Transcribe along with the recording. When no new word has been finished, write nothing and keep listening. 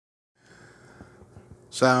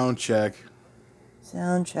Sound check.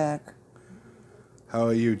 Sound check. How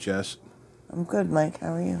are you, Jess? I'm good, Mike.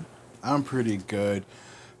 How are you? I'm pretty good.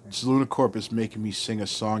 Lunacorp is making me sing a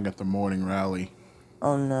song at the morning rally.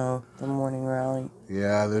 Oh no, the morning rally.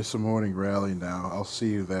 Yeah, there's a morning rally now. I'll see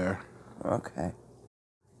you there. Okay.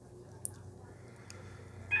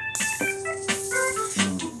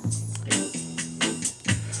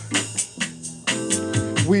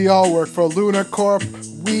 We all work for Lunacorp.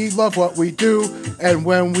 We love what we do. And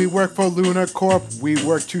when we work for Lunacorp, we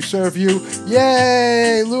work to serve you.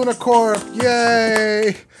 Yay! Lunacorp!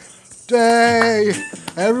 Yay! Day!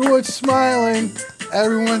 Everyone's smiling.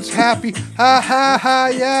 Everyone's happy. Ha ha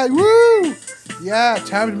ha! Yeah! Woo! Yeah,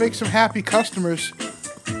 time to make some happy customers.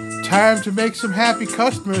 Time to make some happy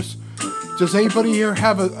customers. Does anybody here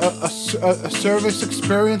have a service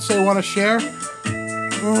experience they want to share?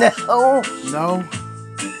 No. No?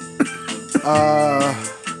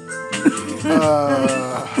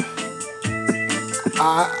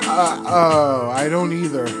 I don't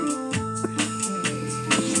either.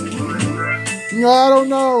 I don't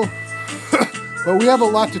know. But we have a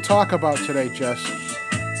lot to talk about today, Jess.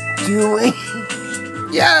 Do we?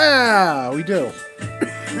 Yeah, we do.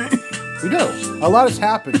 We do. A lot has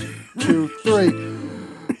happened. 2, 3.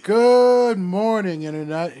 Good morning,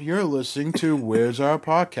 Internet. You're listening to Where's Our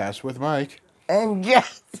Podcast with Mike. And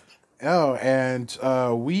yes. Oh, and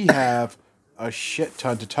we have a shit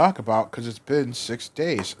ton to talk about because it's been 6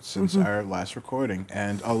 days since our last recording,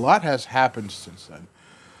 and a lot has happened since then.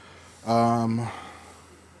 I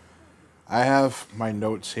have my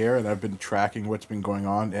notes here, and I've been tracking what's been going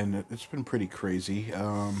on, and it's been pretty crazy.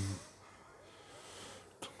 Mike's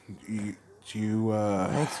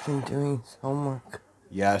been doing his homework.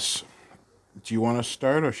 Yes. Do you want to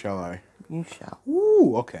start, or shall I? You shall.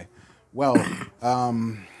 Ooh, okay. Well,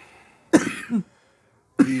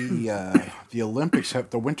 the Olympics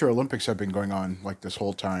the Winter Olympics have been going on like this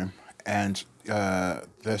whole time, and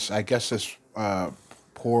this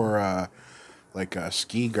poor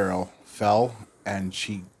ski girl fell, and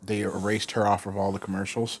they erased her off of all the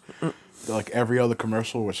commercials. Like every other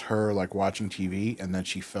commercial was her like watching TV, and then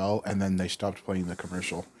she fell, and then they stopped playing the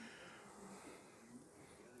commercial.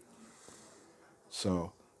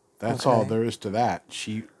 So that's all there is to that.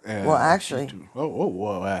 Well, actually.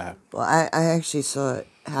 Well, I actually saw it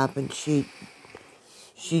happen. She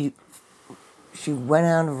went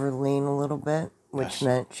out of her lane a little bit, which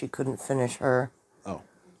meant she couldn't finish her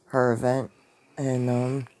event,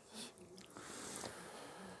 and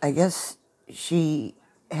I guess she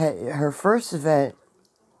had her first event.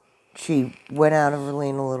 She went out of her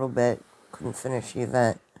lane a little bit, couldn't finish the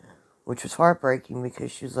event, which was heartbreaking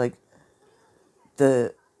because she was like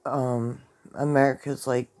the America's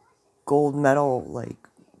like gold medal like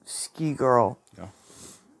ski girl. Yeah.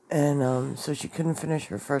 And so she couldn't finish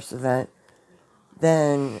her first event.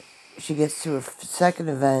 Then she gets to her second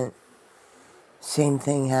event. Same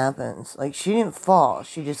thing happens. Like, she didn't fall.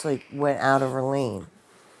 She just, like, went out of her lane.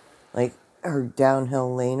 Like, her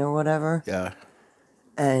downhill lane or whatever. Yeah.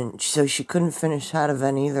 And so she couldn't finish that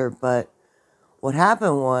event either. But what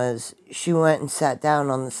happened was she went and sat down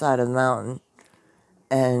on the side of the mountain.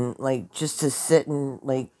 And, like, just to sit and,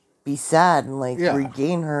 like, be sad and, like,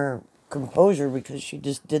 regain her composure because she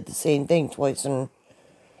just did the same thing twice. And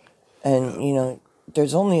you know,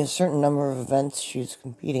 there's only a certain number of events she's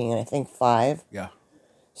competing in, I think 5. Yeah.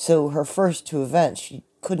 So her first 2 events, she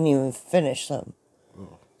couldn't even finish them.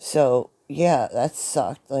 Ooh. So, yeah, that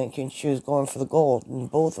sucked. Like, and she was going for the gold in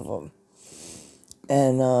both of them.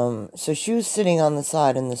 And so she was sitting on the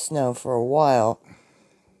side in the snow for a while,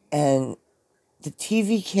 and the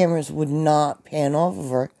TV cameras would not pan off of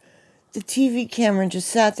her. The TV camera just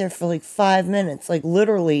sat there for like 5 minutes, like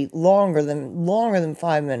literally longer than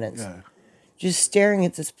 5 minutes. Yeah. Just staring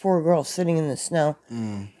at this poor girl sitting in the snow.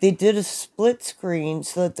 They did a split screen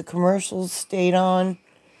so that the commercials stayed on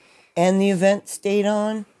and the event stayed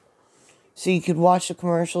on. So you could watch the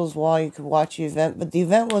commercials while you could watch the event. But the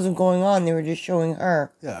event wasn't going on. They were just showing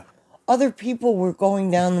her. Yeah. Other people were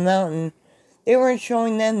going down the mountain. They weren't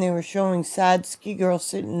showing them. They were showing sad ski girls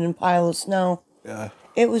sitting in a pile of snow. Yeah.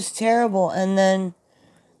 It was terrible. And then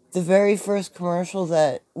the very first commercial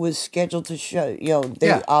that was scheduled to show,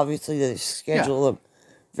 obviously they scheduled the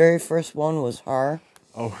very first one was her.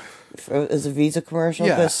 Oh. As a Visa commercial.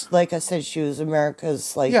 Yeah. Because, like I said, she was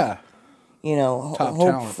America's, like, hope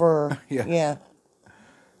talent. for,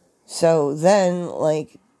 So then,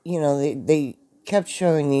 like, they kept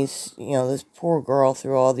showing these, this poor girl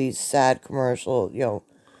through all these sad commercials,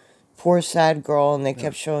 poor sad girl, and they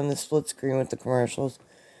kept showing the split screen with the commercials.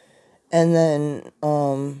 And then,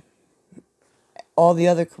 all all the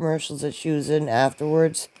other commercials that she was in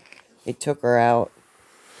afterwards, they took her out.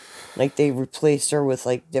 Like, they replaced her with,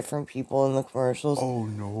 like, different people in the commercials. Oh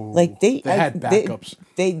no! Like, They had backups.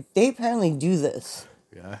 They apparently do this.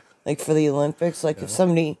 Yeah. Like, for the Olympics. Like, if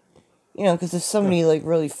somebody, because if somebody, like,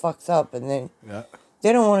 really fucks up and Yeah.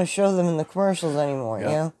 they don't want to show them in the commercials anymore,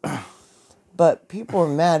 Yeah. But people are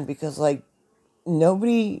mad because, like,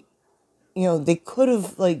 nobody, they could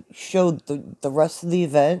have, like, showed the rest of the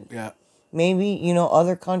event. Yeah. Maybe,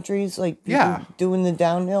 other countries, like, people doing the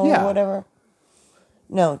downhill or whatever.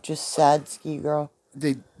 No, just sad ski girl.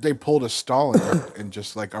 They pulled a Stalin and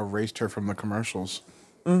just like erased her from the commercials.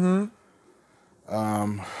 Mm-hmm.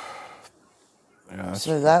 Yeah.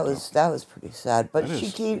 So that was pretty sad. But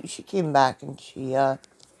she came back and she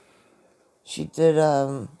did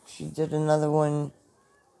another one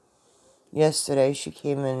yesterday. She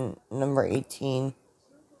came in number 18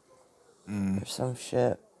 or some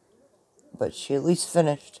shit. But she at least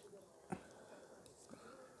finished.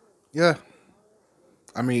 Yeah.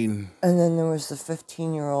 I mean. And then there was the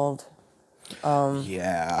 15-year-old.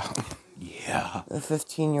 Yeah. Yeah. The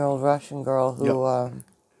 15-year-old Russian girl who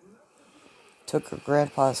took her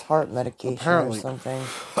grandpa's heart medication or something.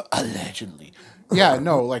 Allegedly. Yeah.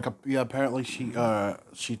 No. Like. Apparently she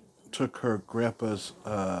took her grandpa's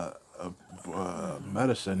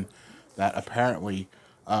medicine that apparently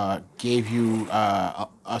gave you a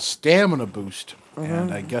stamina boost,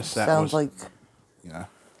 and I guess that sounds like. Yeah.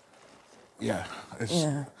 Yeah.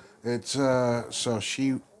 Yeah. It's so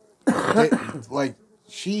she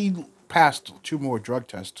she passed 2 more drug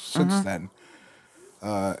tests since then.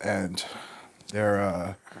 And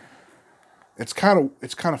they're it's kind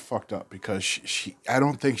of fucked up because she I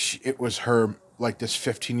don't think it was her, like, this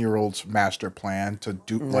 15-year-old's master plan to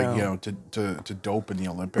do to dope in the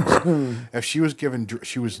Olympics. If she was given drugs,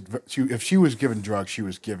 she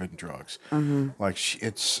was given drugs. Like,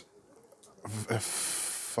 it's a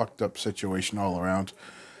fucked up situation all around,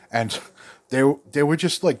 and they were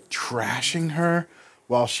just like trashing her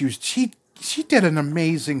while she did an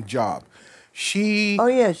amazing job. She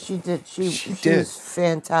did. She did. was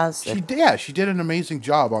fantastic. She did an amazing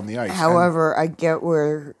job on the ice. However, I get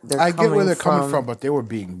where they're coming from, but they were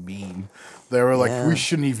being mean. They were like, we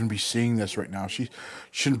shouldn't even be seeing this right now. She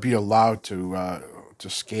shouldn't be allowed to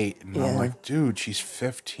skate. And I'm like, dude, she's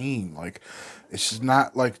 15. Like, it's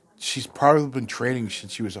not like she's probably been training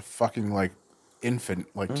since she was a fucking, like, infant,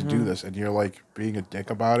 like, to do this, and you're like being a dick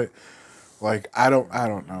about it. Like, I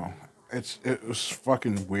don't know. It was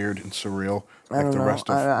fucking weird and surreal. Like, I don't know.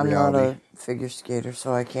 I'm reality. not a figure skater,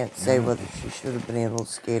 so I can't say whether she should have been able to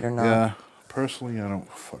skate or not. Yeah, personally, I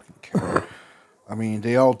don't fucking care. I mean,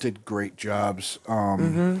 they all did great jobs.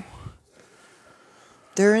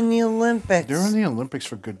 They're in the Olympics. They're in the Olympics,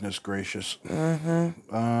 for goodness gracious. There's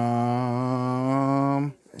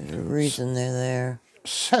a reason they're there.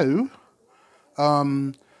 So,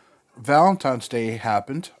 Valentine's Day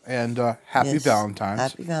happened, and happy Valentine's.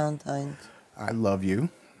 Happy Valentine's. I love you.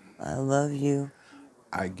 I love you.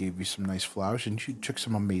 I gave you some nice flowers, and you took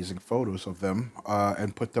some amazing photos of them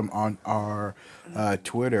and put them on our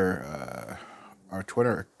Twitter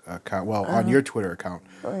account. Well, on your Twitter account.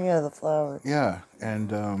 Oh yeah, the flowers. Yeah, and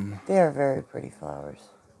they are very pretty flowers.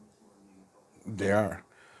 They are,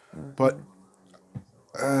 but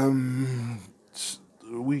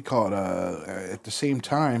we call it at the same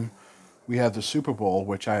time. We have the Super Bowl,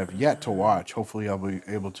 which I have yet to watch. Hopefully, I'll be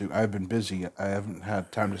able to. I've been busy. I haven't had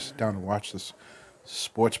time to sit down and watch this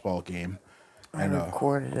sports ball game and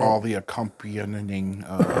all the accompanying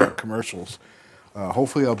commercials.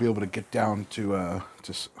 Hopefully, I'll be able to get down to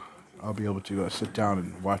I'll be able to sit down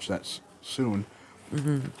and watch that soon.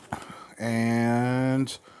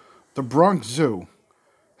 And the Bronx Zoo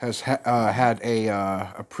has had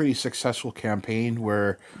a pretty successful campaign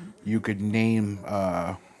where you could name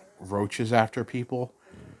roaches after people,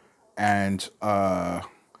 and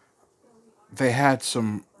they had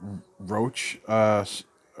some roach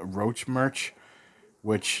merch,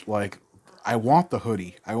 which, like, I want the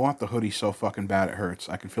hoodie. I want the hoodie so fucking bad it hurts.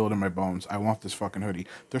 I can feel it in my bones. I want this fucking hoodie.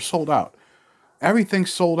 They're sold out.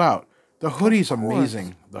 Everything's sold out. The hoodie's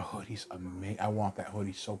amazing. The hoodie's amazing. I want that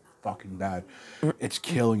hoodie so fucking bad. It's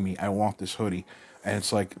killing me. I want this hoodie. And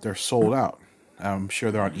it's like, they're sold out. I'm sure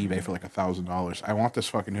they're on eBay for like $1,000. I want this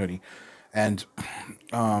fucking hoodie. And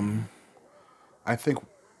I think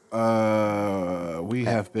we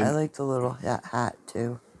have been... I like the little hat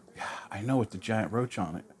too. Yeah, I know, with the giant roach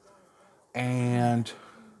on it. And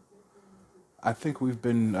I think we've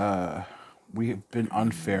been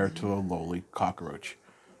unfair to a lowly cockroach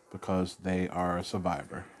because they are a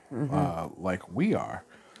survivor, like we are.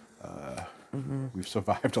 We've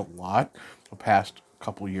survived a lot the past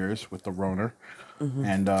couple years with the Roner.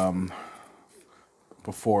 And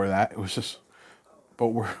before that, it was just, but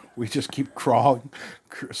we just keep crawling,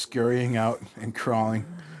 scurrying out and crawling.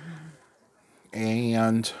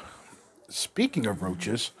 And speaking of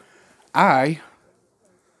roaches, I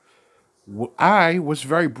I was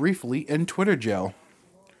very briefly in Twitter jail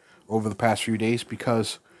over the past few days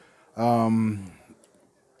because Kanye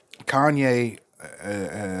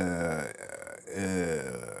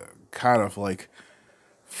kind of like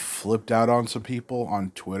flipped out on some people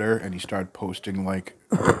on Twitter, and he started posting like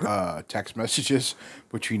text messages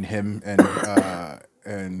between him and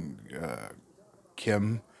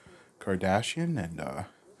Kim Kardashian, and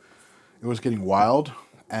it was getting wild.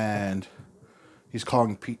 And he's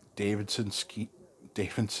calling Pete Davidson Skeet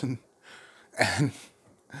Davidson, and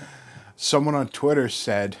someone on Twitter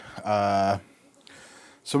said that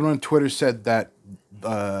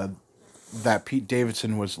that Pete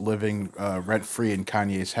Davidson was living rent free in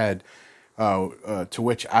Kanye's head. To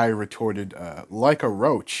which I retorted, like a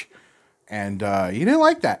roach, and he didn't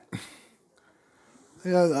like that.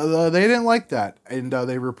 Yeah, they didn't like that, and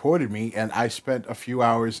they reported me, and I spent a few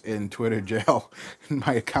hours in Twitter jail, and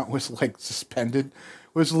my account was like suspended,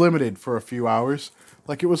 was limited for a few hours,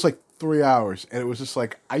 like it was like 3 hours, and it was just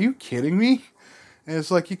like, are you kidding me? And it's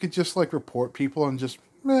like you could just like report people and just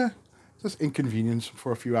just inconvenience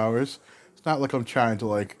for a few hours. It's not like I'm trying to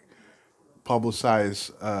like publicize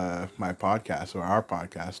my podcast or our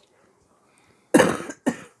podcast.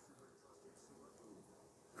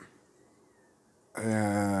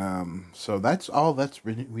 So that's all that's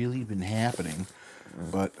really been happening,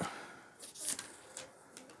 but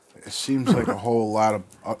it seems like a whole lot of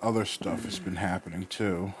other stuff has been happening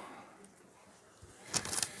too.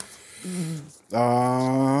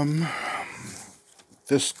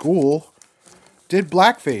 This school did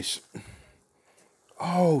blackface.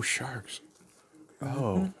 Oh, sharks.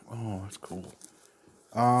 Oh, that's cool.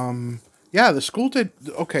 Yeah, the school did.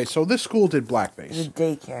 Okay, so this school did blackface.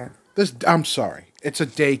 The daycare. I'm sorry. It's a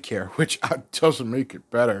daycare, which doesn't make it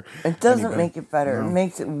better. It doesn't make it better. No. It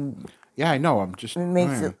makes it. Yeah, I know. I'm just. It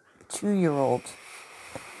makes it 2-year-old.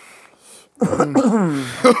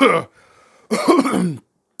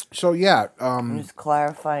 So yeah. I'm just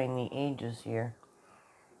clarifying the ages here.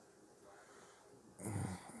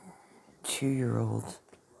 2-year-old.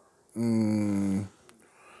 I'm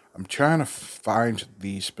trying to find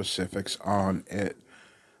the specifics on it,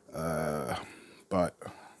 but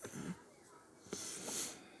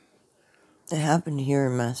it happened here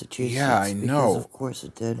in Massachusetts. Yeah, I know. Of course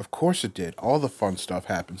it did. Of course it did. All the fun stuff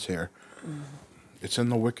happens here. It's in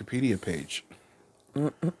the Wikipedia page.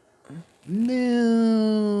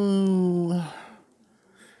 No.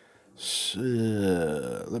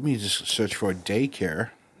 So, let me just search for daycare.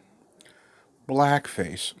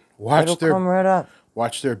 Blackface. It'll come right up.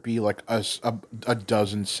 Watch there be like a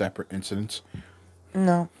dozen separate incidents.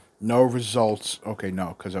 No. No results. Okay,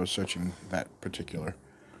 no, because I was searching that particular.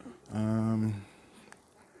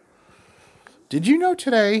 Did you know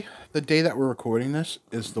today, the day that we're recording this,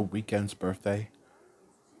 is the Weeknd's birthday?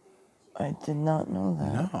 I did not know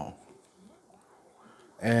that. No.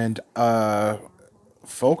 And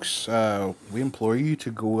folks, we implore you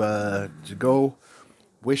to go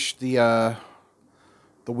wish the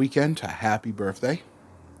Weeknd a happy birthday,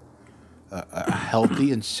 a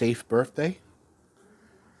healthy and safe birthday,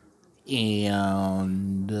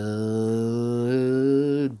 and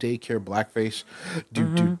daycare blackface.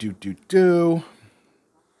 Do.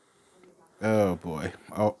 Oh boy.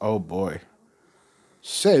 Oh boy.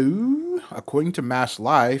 So, according to Mass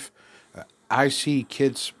Live, I see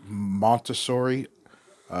Kids Montessori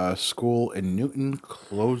school in Newton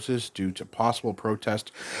closes due to possible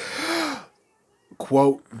protest.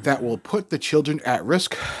 Quote, that will put the children at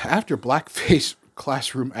risk after blackface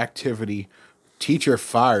classroom activity. Teacher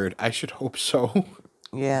fired. I should hope so.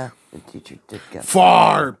 Yeah, the teacher did get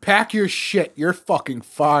fired. Pack your shit. You're fucking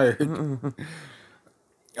fired.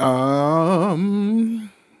 Blah,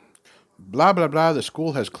 blah, blah. The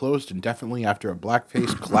school has closed indefinitely after a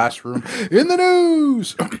blackface classroom in the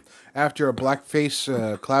news. After a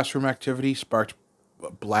blackface classroom activity sparked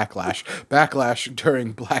backlash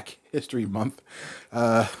during Black History Month.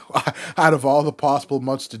 Out of all the possible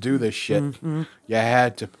months to do this shit, you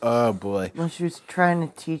had to. Oh boy. Well, she was trying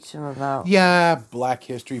to teach them about. Yeah, Black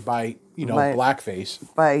History by blackface.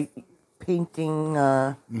 By painting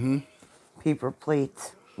paper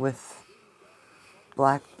plates with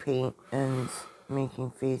black paint and making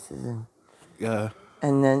faces and. Yeah.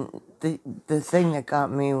 And then the thing that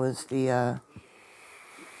got me was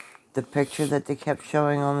the picture that they kept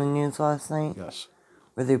showing on the news last night. Yes.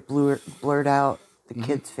 where they blurred out the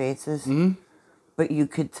kids' faces. But you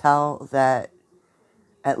could tell that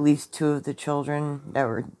at least two of the children that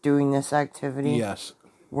were doing this activity Yes.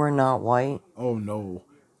 were not white. Oh no.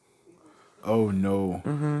 Oh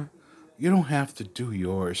no. You don't have to do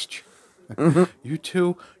yours. You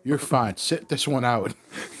two, you're fine. Sit this one out.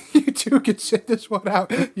 You two can sit this one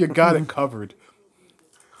out. You got it covered.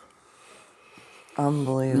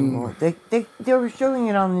 Unbelievable. They were showing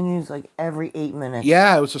it on the news like every 8 minutes.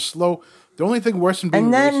 Yeah, it was a slow. The only thing worse than being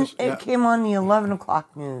And then racist. it came on the 11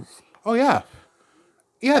 o'clock news. Oh yeah.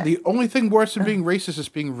 Yeah, the only thing worse than being racist is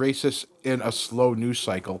being racist in a slow news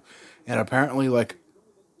cycle. And apparently, like,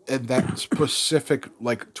 in that specific,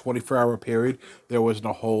 like, 24-hour period, there wasn't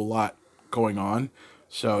a whole lot going on.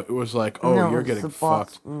 So it was like, oh, No, you're it's getting the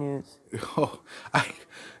fucked. Boston News. Oh,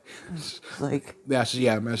 It's like,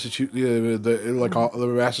 yeah, Massachusetts, all the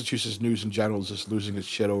Massachusetts news in general is just losing its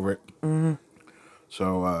shit over it.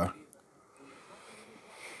 So,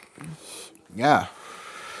 yeah.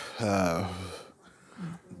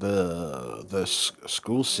 The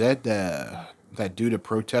school said that due to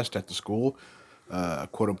protest at the school,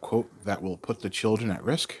 quote unquote, that will put the children at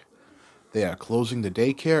risk. They are closing the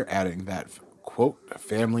daycare, adding that, quote,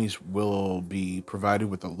 families will be provided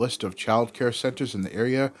with a list of child care centers in the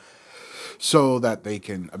area so that they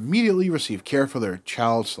can immediately receive care for their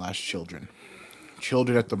child/children.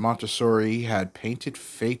 Children at the Montessori had painted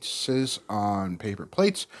faces on paper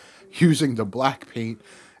plates using the black paint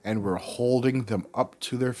and were holding them up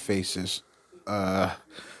to their faces. Uh,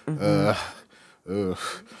 ugh.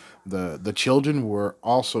 The children were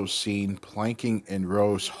also seen planking in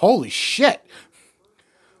rows. Holy shit!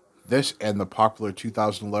 This and the popular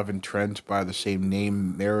 2011 trend by the same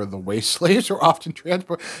name mirror the way slaves were often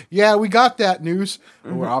transported. Yeah, we got that news.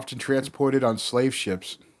 Were often transported on slave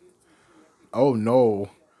ships. Oh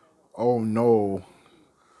no. Oh no.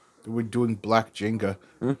 We're doing Black Jenga.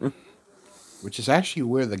 Which is actually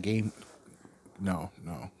where the game... No,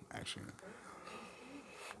 actually.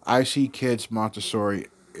 I See Kids Montessori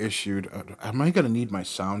issued... am I going to need my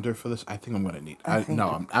sounder for this? I think I'm going to need...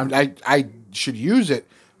 I should use it,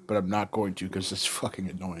 but I'm not going to because it's fucking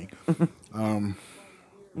annoying.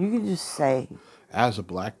 you could just say, As a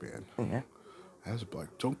black man. yeah. As a black...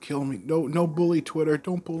 Don't kill me. No bully Twitter.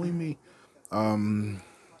 Don't bully me.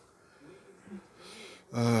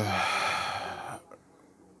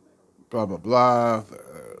 Blah, blah, blah.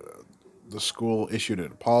 The school issued an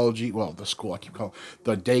apology. Well, the school, I keep calling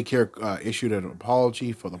the daycare issued an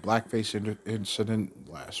apology for the blackface incident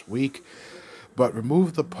last week, but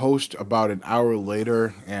removed the post about an hour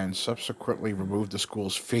later and subsequently removed the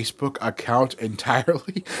school's Facebook account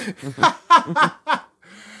entirely.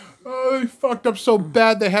 Oh, they fucked up so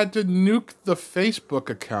bad they had to nuke the Facebook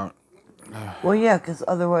account. Well, yeah, because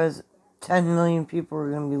otherwise 10 million people are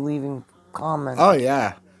going to be leaving comments. Oh,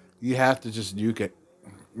 yeah. You have to just nuke it.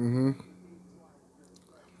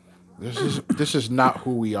 This is not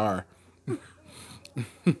who we are.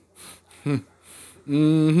 The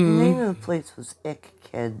name of the place was Ick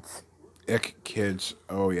Kids. Ick Kids.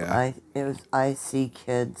 Oh yeah. It was I See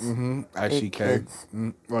Kids. ICK. Kids.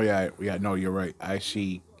 Oh yeah. No, you're right. I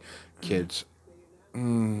See Kids.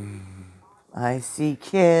 I See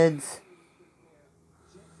Kids.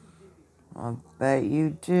 I bet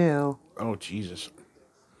you do. Oh Jesus.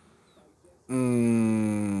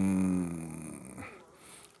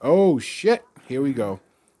 Oh shit. Here we go.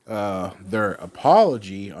 Their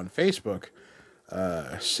apology on Facebook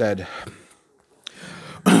said,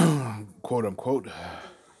 quote unquote,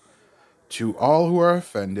 to all who are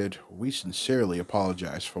offended, we sincerely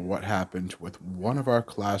apologize for what happened with one of our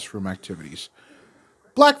classroom activities.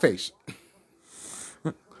 Blackface.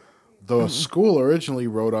 The school originally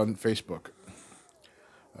wrote on Facebook,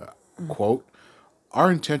 quote,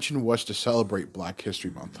 our intention was to celebrate Black History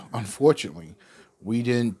Month. Unfortunately, we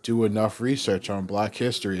didn't do enough research on Black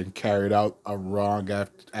history and carried out a wrong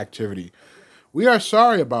activity. We are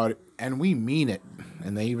sorry about it, and we mean it.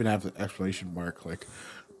 And they even have the exclamation mark,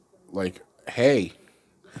 like, hey,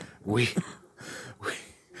 we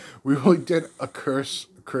really did a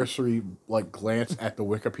cursory like glance at the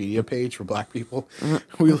Wikipedia page for Black people.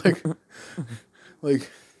 We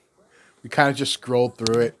we kind of just scrolled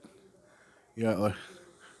through it. Yeah, like,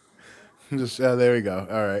 just there we go.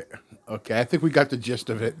 All right, okay. I think we got the gist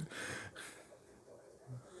of it.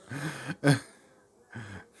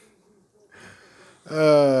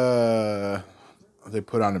 They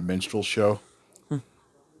put on a minstrel show.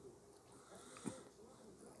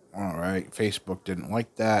 All right, Facebook didn't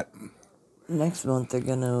like that. Next month they're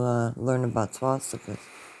gonna learn about swastikas.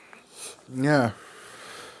 Yeah,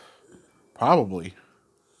 probably.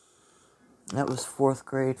 That was fourth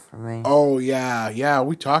grade for me. Oh yeah,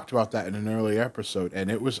 we talked about that in an earlier episode,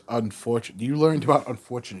 and it was unfortunate. You learned about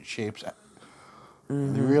unfortunate shapes.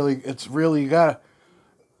 Mm-hmm. It's really you gotta,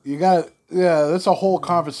 yeah. That's a whole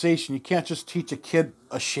conversation. You can't just teach a kid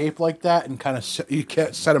a shape like that and kind of you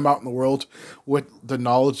can't set him out in the world with the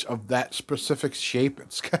knowledge of that specific shape.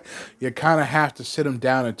 You kind of have to sit him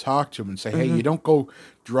down and talk to him and say, hey, Mm-hmm. you don't go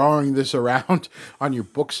drawing this around on your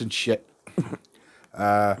books and shit.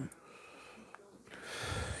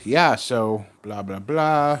 Yeah, so blah blah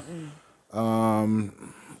blah.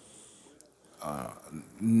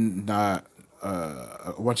 Not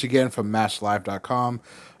Once again from masslive.com.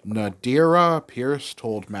 Nadira Pierce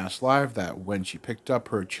told Mass Live that when she picked up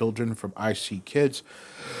her children from IC Kids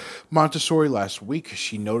Montessori last week,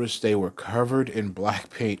 she noticed they were covered in black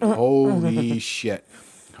paint. Holy shit.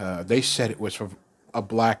 They said it was for a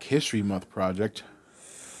Black History Month project.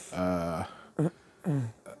 Oh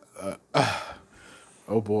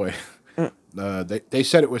boy. They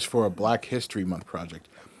said it was for a Black History Month project.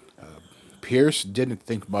 Pierce didn't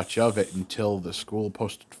think much of it until the school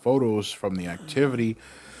posted photos from the activity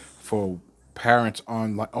for parents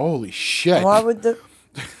online. Holy shit! Why would the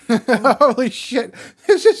Holy shit!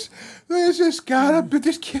 This is gotta be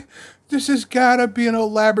this kid. This has gotta be an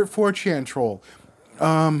elaborate 4chan troll.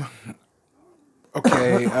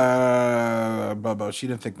 Okay, but she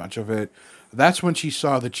didn't think much of it. That's when she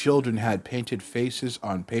saw the children had painted faces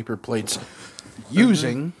on paper plates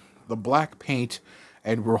using the black paint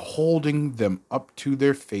and were holding them up to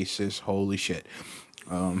their faces. Holy shit.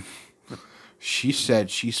 She said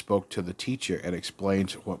she spoke to the teacher and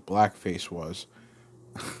explained what blackface was.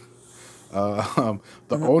 The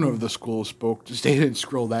owner of the school spoke. They didn't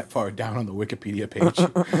scroll that far down on the Wikipedia page.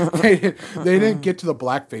 They didn't get to the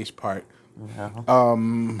blackface part.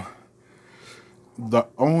 No. The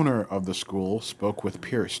owner of the school spoke with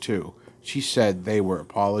Pierce, too. She said they were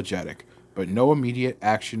apologetic, but no immediate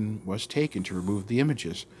action was taken to remove the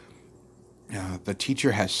images. The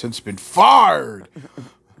teacher has since been fired.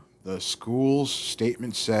 The school's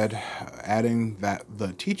statement said, adding that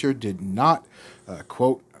the teacher did not,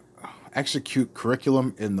 quote, execute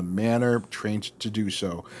curriculum in the manner trained to do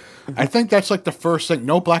so. I think that's like the first thing.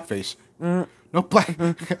 No blackface. No black.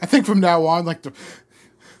 I think from now on,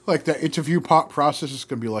 the interview process is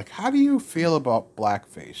gonna be like, how do you feel about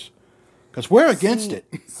blackface? Because we're against it.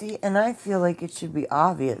 See, and I feel like it should be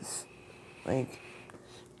obvious. Like,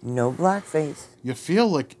 no blackface. You feel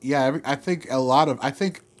like, yeah. I think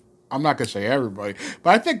I'm not gonna say everybody,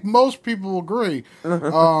 but I think most people agree.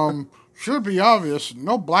 Should be obvious.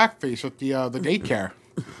 No blackface at the daycare.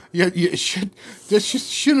 Yeah, it should. This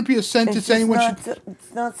just shouldn't be a sentence anyone should.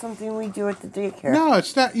 It's not something we do at the daycare. No,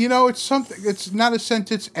 it's not. It's something. It's not a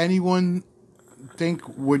sentence anyone think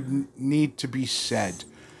would need to be said.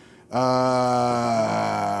 No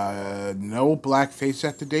blackface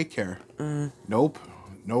at the daycare. Nope.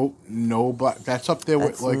 No black. That's up there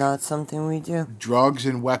That's with not something we do. drugs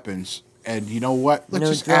and weapons. And you know what? Let's No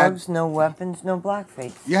just drugs, no weapons, no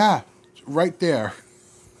blackface. Yeah, right there.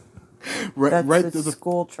 That's Right. the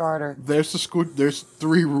school charter. There's the school. There's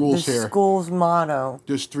 3 rules The here. school's motto.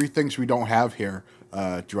 There's 3 things we don't have here: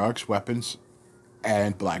 drugs, weapons,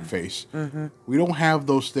 and blackface. We don't have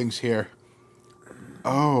those things here.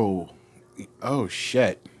 Oh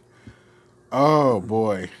shit. Oh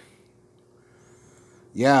boy.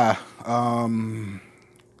 Yeah.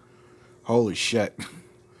 Holy shit.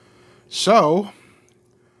 So,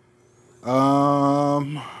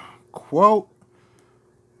 quote.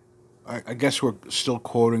 I guess we're still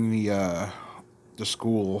quoting the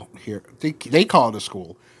school here. They call it a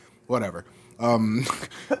school, whatever.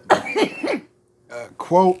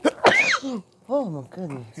 Quote. Oh my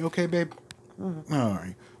goodness. You okay, babe? All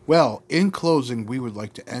right. Well, in closing, we would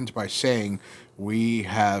like to end by saying we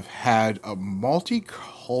have had a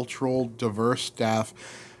multicultural, diverse staff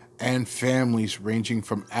and families ranging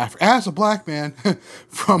from as a black man,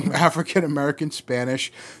 from African American,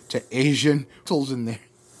 Spanish to Asian. In there.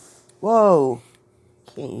 Whoa.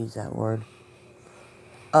 Can't use that word.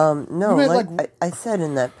 No, I said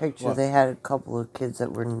in that picture, What? they had a couple of kids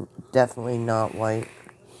that were definitely not white.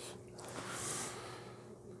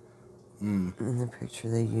 In the picture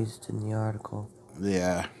they used in the article.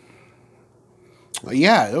 Yeah.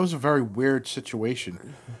 Yeah, it was a very weird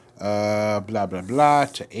situation. Blah, blah, blah,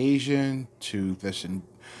 to Asian, to this and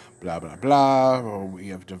blah, blah, blah. Or we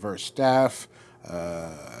have diverse staff.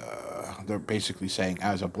 They're basically saying,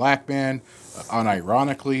 as a black man,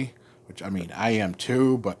 unironically, which, I mean, I am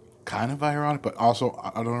too, but kind of ironic, but also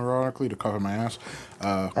unironically to cover my ass.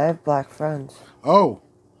 I have black friends. Oh,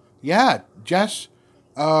 yeah, Jess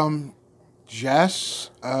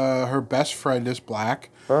Jess, her best friend is black.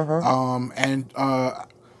 And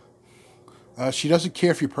she doesn't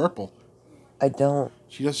care if you're purple. I don't.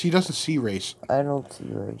 She doesn't see race. I don't see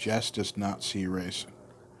race. Jess does not see race.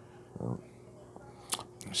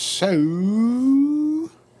 So,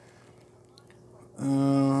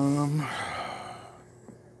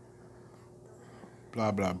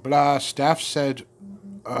 blah blah blah. Staff said.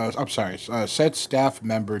 Said staff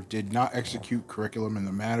member did not execute curriculum in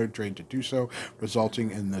the manner trained to do so,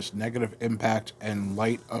 resulting in this negative impact in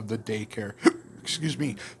light of the daycare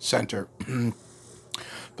center.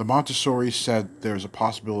 The Montessori said there's a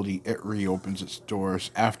possibility it reopens its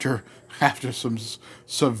doors after some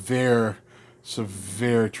severe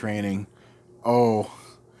training. Oh,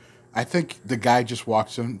 I think the guy just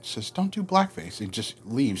walks in and says, "Don't do blackface," and just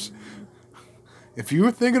leaves. If you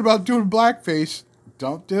were thinking about doing blackface,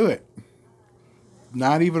 don't do it.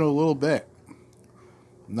 Not even a little bit.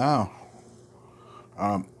 No.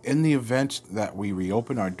 In the event that we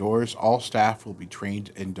reopen our doors, all staff will be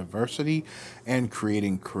trained in diversity and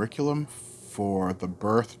creating curriculum for the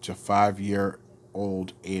birth to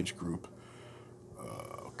 5-year-old age group.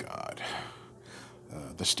 Oh, God.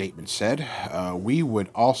 The statement said, we would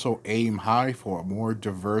also aim high for a more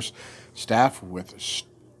diverse staff with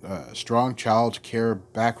strong child care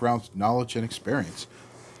backgrounds, knowledge, and experience.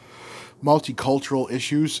 Multicultural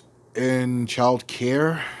issues in child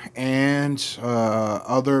care and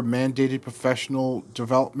other mandated professional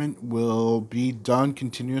development will be done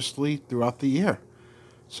continuously throughout the year.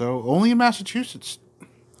 So only in Massachusetts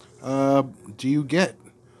do you get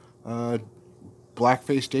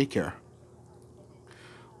blackface daycare.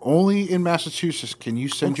 Only in Massachusetts can you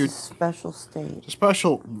send It's a special state. It's a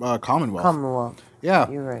special Commonwealth. Commonwealth. Yeah.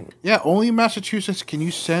 You're right. Yeah, only in Massachusetts can you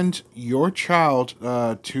send your child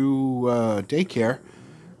to daycare,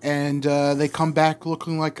 and they come back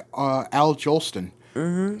looking like Al Jolson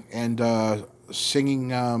and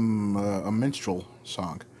singing a minstrel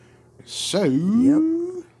song. So...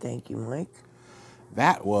 Yep. Thank you, Mike.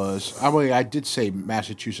 That was... I did say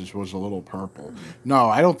Massachusetts was a little purple. No,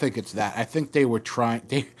 I don't think it's that. I think they were trying...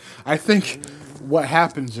 I think what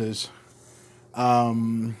happens is...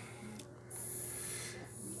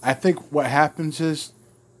 I think what happened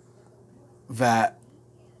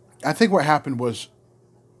was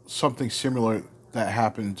something similar that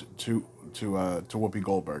happened to Whoopi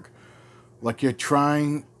Goldberg. Like, you're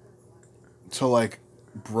trying to, like,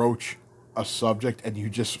 broach a subject and you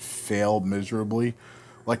just fail miserably.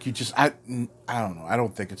 Like, you just... I don't know. I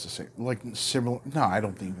don't think it's the same. Like, similar... No, I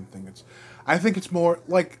don't even think it's... I think it's more,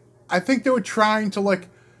 like... I think they were trying to, like...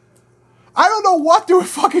 I don't know what they were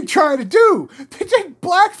fucking trying to do. They did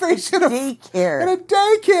blackface in a daycare.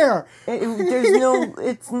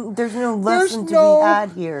 There's no lesson to be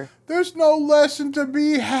had here. There's no lesson to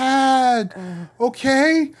be had.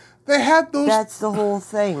 Okay? They had those... That's the whole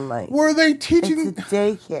thing, Mike. Were they teaching... It's a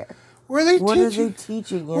daycare. What are they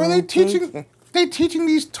teaching? They teaching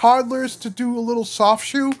these toddlers to do a little soft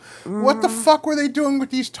shoe? What the fuck were they doing with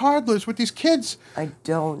these toddlers, with these kids? I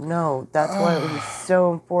don't know. That's why it was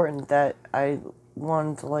so important that I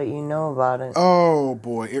wanted to let you know about it. Oh,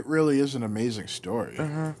 boy. It really is an amazing story.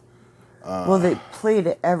 Well, they played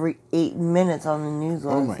it every 8 minutes on the news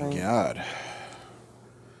last night. Oh, my God.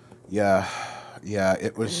 Yeah,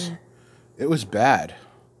 it was bad.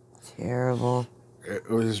 Terrible. It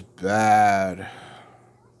was bad.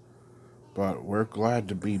 But we're glad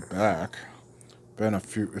to be back.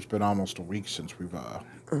 It's been almost a week since we've been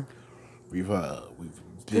a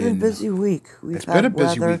busy week. It's been a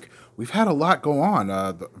busy week. We've had a lot go on.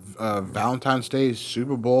 Valentine's Day,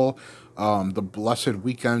 Super Bowl, the Blessed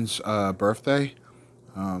Weekend's birthday.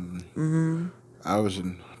 I was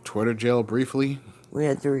in Twitter jail briefly. We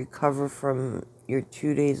had to recover from your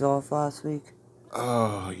 2 days off last week.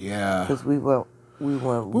 Oh, yeah. Because we went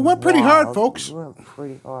pretty hard, folks. We went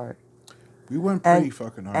pretty hard. We went pretty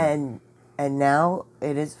fucking hard. And now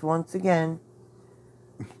it is once again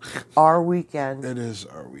our weekend. It is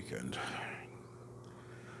our weekend.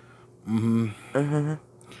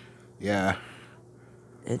 Yeah.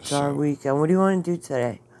 It's our weekend. What do you want to do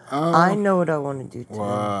today? I know what I want to do today.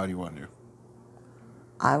 What do you want to do?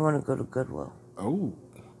 I want to go to Goodwill. Oh.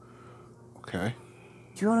 Okay.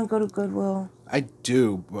 Do you want to go to Goodwill? I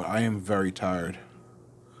do, but I am very tired.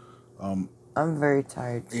 I'm very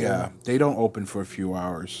tired too. Yeah, they don't open for a few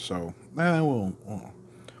hours, so we'll.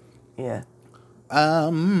 Yeah.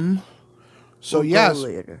 So we'll yes, go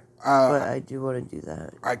later. But I do want to do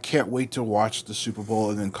that. I can't wait to watch the Super Bowl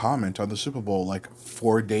and then comment on the Super Bowl like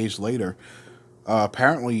 4 days later.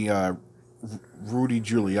 Apparently, Rudy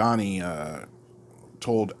Giuliani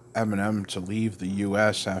told Eminem to leave the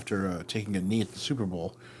U.S. after taking a knee at the Super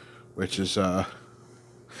Bowl, which is uh,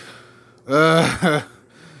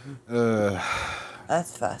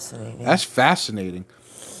 That's fascinating. that's fascinating.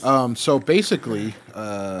 So basically,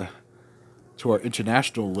 to our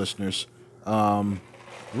international listeners,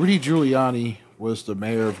 Rudy Giuliani was the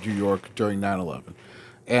mayor of New York during 9/11.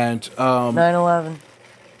 And 9/11.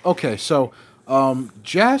 okay, so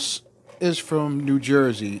Jess is from New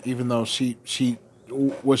Jersey, even though she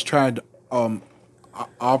was trying to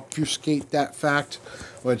obfuscate that fact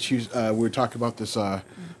when we were talking about this.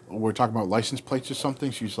 We were talking about license plates or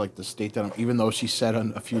something. She's like the state that even though she said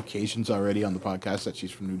on a few occasions already on the podcast that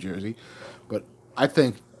she's from New Jersey, but I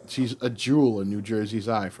think she's a jewel in New Jersey's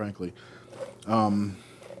eye, frankly.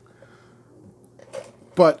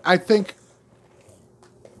 But I think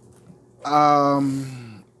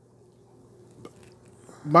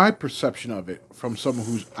my perception of it from someone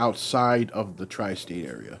who's outside of the tri-state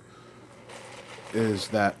area is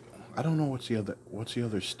that I don't know what's the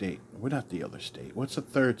other state. We're not the other state. What's the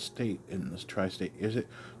third state in this tri-state? Is it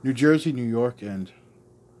New Jersey, New York, and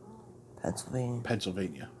Pennsylvania.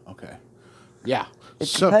 Pennsylvania? Okay. Yeah.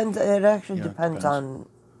 It depends. It actually depends on.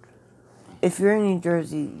 If you're in New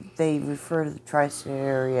Jersey, they refer to the tri-state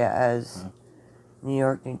area as New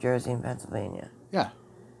York, New Jersey, and Pennsylvania. Yeah.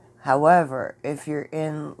 However, if you're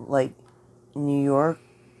in like New York,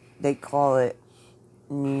 they call it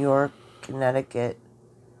New York, Connecticut,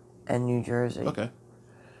 and New Jersey. Okay.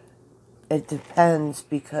 It depends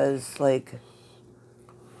because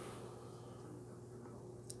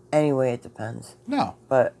anyway, it depends. No.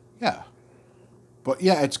 But yeah. But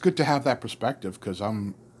yeah, it's good to have that perspective because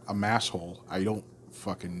I'm a masshole. I don't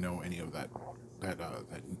fucking know any of that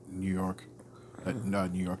New York,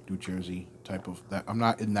 New York, New Jersey type of that. I'm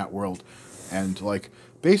not in that world, and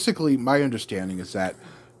basically my understanding is that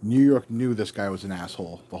New York knew this guy was an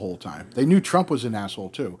asshole the whole time. They knew Trump was an asshole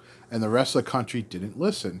too, and the rest of the country didn't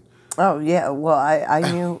listen. Oh yeah, well I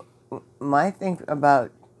knew my thing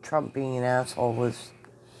about Trump being an asshole was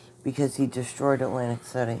because he destroyed Atlantic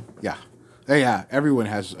City. Yeah. Yeah, everyone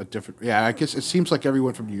has a different... Yeah, I guess it seems like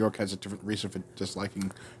everyone from New York has a different reason for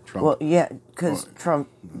disliking Trump. Well, yeah, because Trump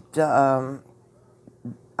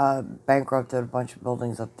bankrupted a bunch of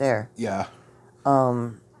buildings up there. Yeah.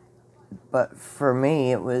 But for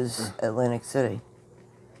me, it was Atlantic City.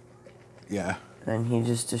 Yeah. And he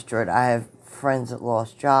just destroyed... I have friends that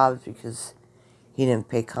lost jobs because he didn't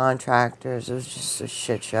pay contractors. It was just a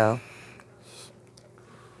shit show.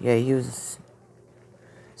 Yeah, he was...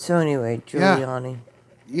 So anyway, Giuliani.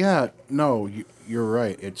 Yeah, no, you're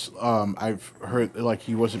right. It's I've heard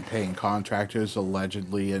he wasn't paying contractors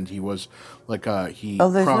allegedly, and he was he. Oh,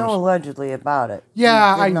 there's no allegedly about it.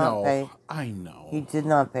 Yeah, I know. I know. He did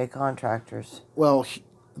not pay contractors. Well, he's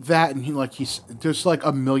there's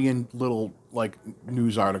a million little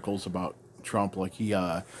news articles about Trump. He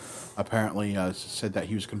apparently said that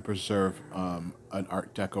he was going to preserve an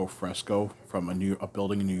Art Deco fresco from a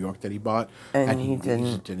building in New York that he bought, and he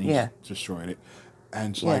didn't. He destroyed it,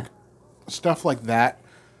 and stuff like that.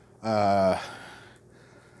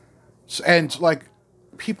 And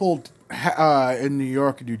people in New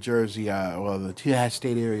York and New Jersey, the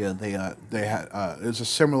tri-state area, they had there's a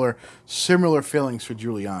similar feelings for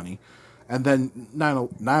Giuliani. And then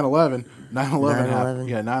 9/11 happened.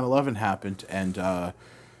 Yeah, 9/11 happened, and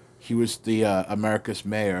he was the America's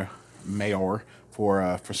mayor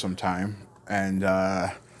for some time, and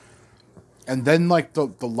then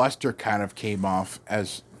the luster kind of came off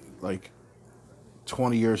as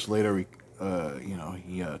 20 years later he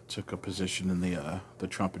took a position in the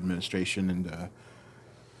Trump administration, and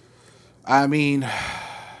I mean,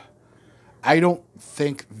 I don't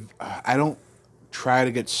try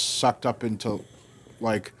to get sucked up into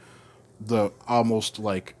the almost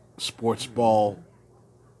sports ball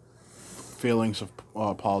feelings of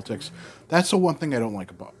politics. That's the one thing I don't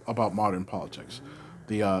like about modern politics.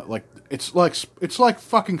 The it's like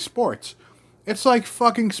fucking sports. It's like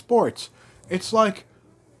fucking sports. It's like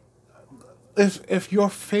if your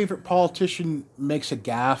favorite politician makes a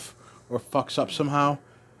gaffe or fucks up somehow,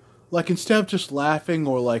 instead of just laughing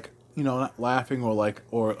or not laughing or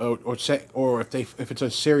say, or if it's a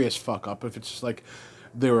serious fuck up, if it's just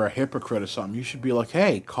they were a hypocrite or something, you should be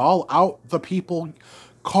hey, call out the people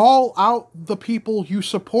you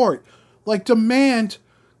support.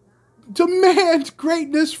 Demand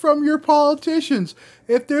greatness from your politicians.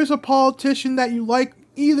 If there's a politician that you like,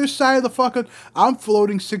 either side of the fucking... I'm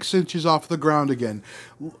floating 6 inches off the ground again.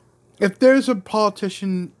 If there's a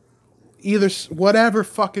politician, either whatever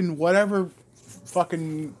fucking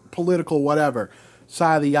political whatever,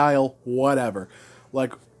 side of the aisle, whatever,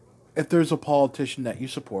 if there's a politician that you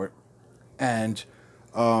support and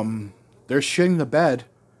they're shitting the bed,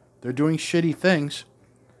 they're doing shitty things,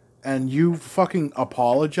 and you fucking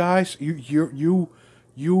apologize, you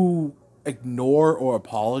ignore or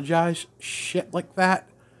apologize shit like that.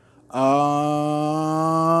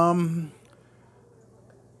 Um,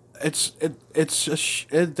 it's a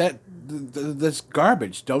that's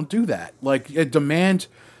garbage. Don't do that. Like demand,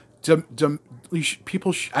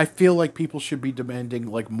 people. I feel like people should be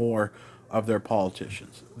demanding like more of their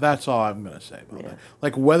politicians. That's all I'm gonna say about that.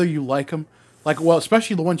 Like whether you like them, like well,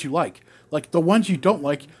 especially the ones you like the ones you don't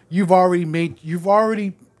like. You've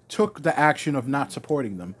already took the action of not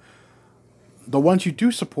supporting them. The ones you do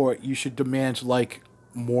support, you should demand like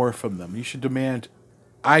more from them. You should demand.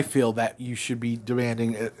 I feel that you should be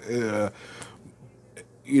demanding,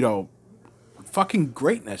 you know, fucking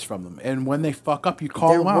greatness from them. And when they fuck up, you call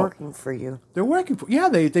They're them out. working for you. They're working for. Yeah,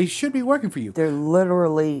 they should be working for you. You're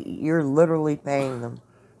literally paying them.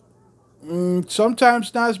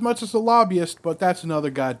 Sometimes not as much as a lobbyist, but that's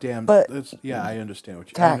another goddamn. But Yeah, I understand what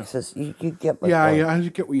you. taxes, you get my Yeah, point. I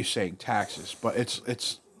get what you're saying. Taxes, but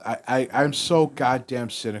I'm so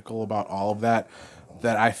goddamn cynical about all of that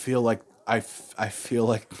that I feel like I feel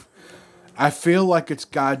like it's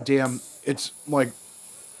goddamn. It's like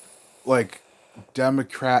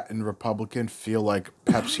Democrat and Republican feel like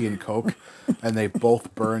Pepsi and Coke, and they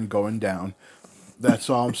both burn going down. That's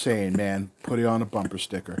all I'm saying, man. Put it on a bumper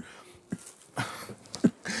sticker.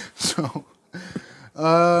 So,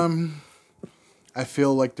 I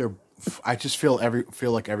feel like they're. I just feel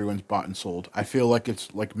like everyone's bought and sold. I feel like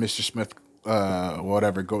it's like Mr. Smith,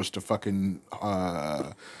 whatever goes to fucking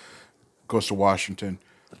goes to Washington.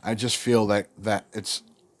 I just feel that it's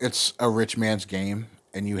a rich man's game,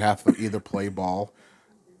 and you have to either play ball.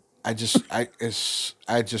 I'm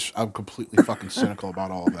completely fucking cynical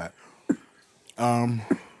about all of that.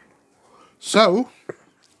 So,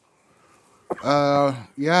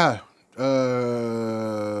 yeah,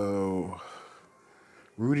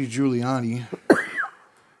 Rudy Giuliani.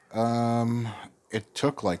 It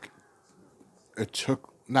took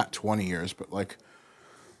not 20 years, but like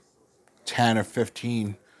 10 or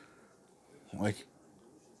 15. Like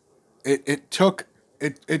it took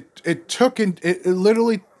and it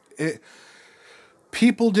literally it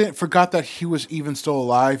people didn't forgot that he was even still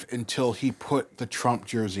alive until he put the Trump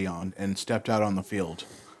jersey on and stepped out on the field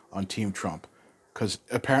on Team Trump, because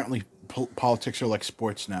apparently politics are like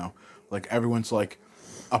sports now. Like everyone's like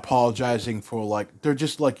apologizing for like they're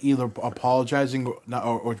just like either apologizing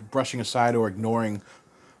or brushing aside or ignoring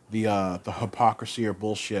the hypocrisy or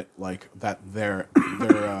bullshit like that their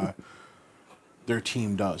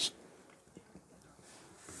team does,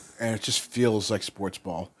 and it just feels like sports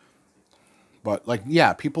ball. But like,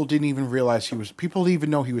 yeah, people didn't even realize people didn't even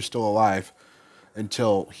know he was still alive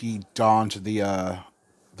until he donned the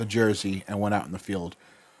jersey and went out in the field.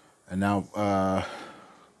 And now, a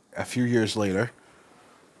few years later,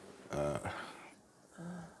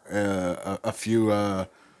 a few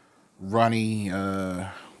runny,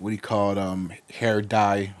 what do you call it, hair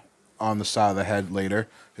dye on the side of the head later,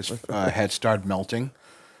 his head started melting.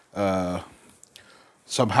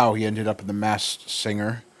 Somehow he ended up in The Masked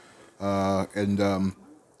Singer, and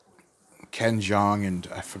Ken Jeong and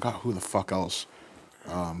I forgot who the fuck else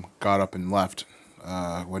got up and left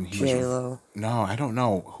when he was. J-Lo. No, I don't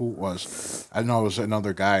know who it was. I know it was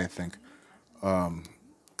another guy, I think. Oh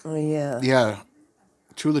yeah. Yeah,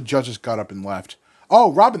 two of the judges got up and left.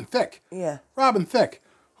 Oh, Robin Thicke. Yeah. Robin Thicke,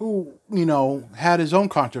 who had his own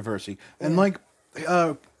controversy, and like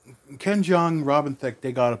Ken Jeong, Robin Thicke,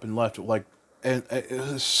 they got up and left. Like, and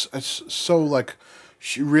it's so like,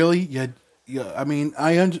 really, yeah. I mean,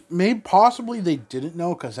 maybe possibly they didn't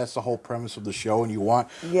know because that's the whole premise of the show, and you want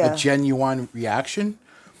a genuine reaction.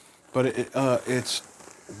 But it's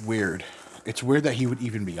weird. It's weird that he would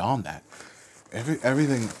even be on that.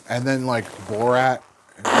 Everything, and then like Borat.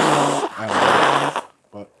 I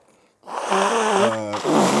don't know,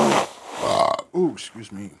 but ooh,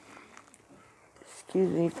 excuse me. Excuse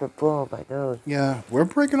me for blowing my nose. Yeah, we're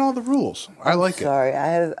breaking all the rules. I like it. Sorry,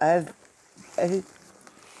 I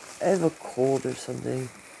have a cold or something.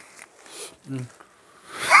 I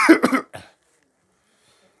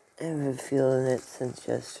haven't been feeling it since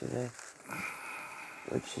yesterday,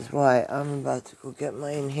 which is why I'm about to go get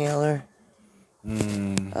my inhaler.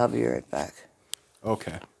 I'll be right back.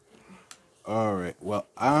 Okay. All right. Well,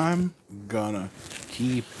 I'm gonna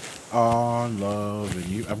keep on loving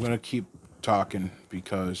you. I'm gonna keep talking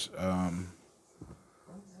because I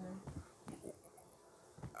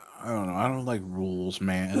don't know. I don't like rules,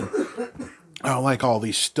 man. I don't like all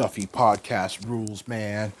these stuffy podcast rules,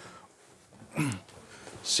 man.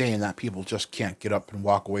 saying that people just can't get up and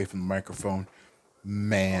walk away from the microphone.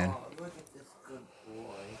 Man. Oh, look at this good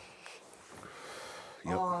boy.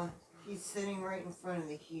 Yep. Oh, he's sitting right in front of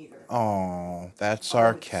the heater. Oh, that's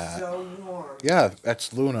our It's cat. so warm. Yeah,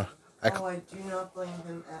 that's Luna. I do not blame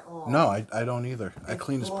him at all. No, I don't either. I It's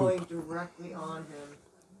cleaned his blowing poop. directly on him.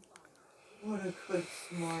 What a good,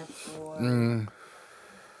 smart boy.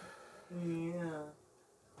 Yeah.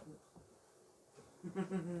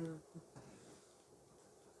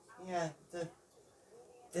 Yeah,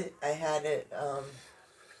 I had it,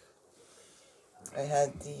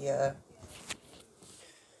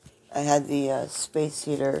 I had the space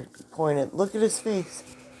heater pointed. Look at his face.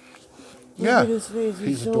 Look at his face.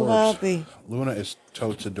 He's so adorbs. happy. Luna is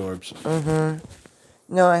totes adorbs.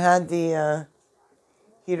 No, I had the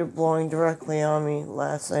heater blowing directly on me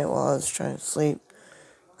last night while I was trying to sleep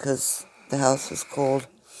because the house was cold.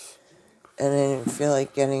 And I didn't feel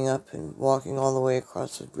like getting up and walking all the way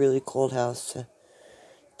across a really cold house to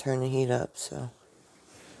turn the heat up, so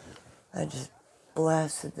I just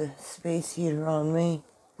blasted the space heater on me.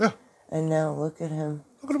 Yeah. And now look at him.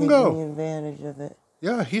 Look at him taking go. advantage of it.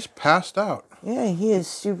 Yeah, he's passed out. Yeah, he is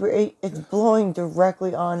super. It's blowing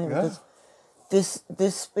directly on him Yeah. because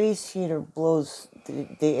this space heater blows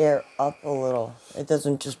the air up a little. It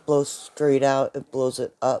doesn't just blow straight out; it blows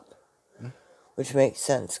it up, which makes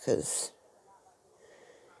sense because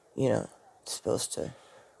it's supposed to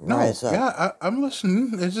rise up. Yeah, I'm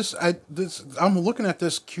listening. It's just I'm looking at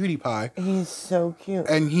this cutie pie. He's so cute.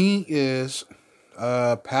 And he is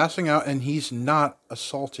passing out, and he's not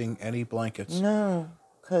assaulting any blankets. No,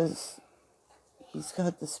 because he's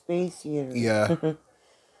got the space heater. Yeah.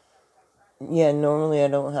 Yeah, normally I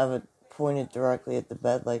don't have it pointed directly at the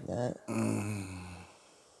bed like that.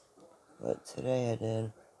 But today I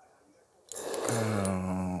did.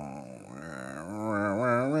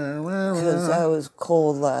 Because I was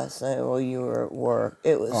cold last night while you were at work.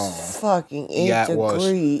 It was fucking 8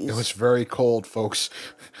 degrees. It was very cold, folks.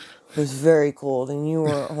 It was very cold, and you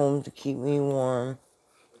weren't home to keep me warm.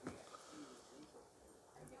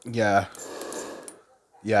 Yeah.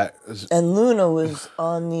 Yeah. And Luna was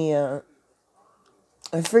on the,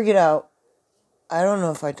 I figured out, I don't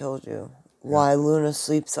know if I told you, why Luna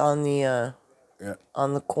sleeps on the,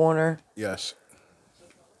 on the corner. Yes.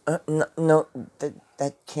 No,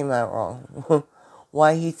 that came out wrong.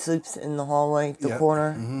 Why he sleeps in the hallway, the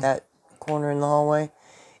corner, that corner in the hallway.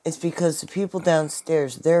 It's because the people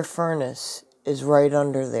downstairs, their furnace is right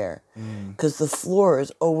under there. Because the floor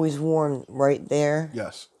is always warm right there.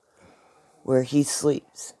 Yes. Where he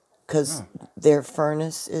sleeps. Because their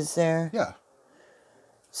furnace is there. Yeah.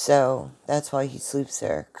 So that's why he sleeps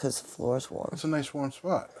there, because the floor is warm. It's a nice warm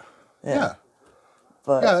spot. Yeah.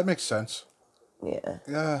 But, yeah, that makes sense. Yeah.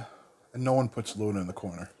 Yeah. And no one puts Luna in the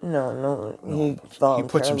corner. No, he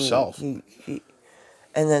puts himself. He,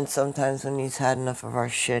 and then sometimes when he's had enough of our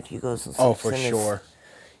shit, he goes and sleeps Oh, for sure.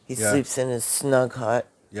 He sleeps in his snug hut.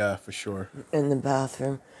 Yeah, for sure. In the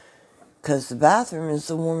bathroom. Because the bathroom is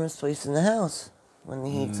the warmest place in the house when the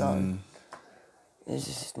heat's on. There's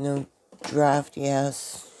just no drafty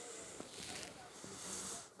ass.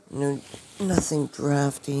 Nothing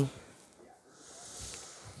drafty.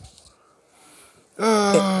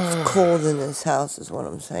 It's cold in this house is what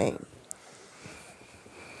I'm saying.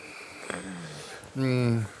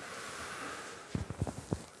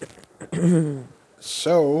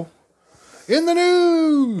 So, in the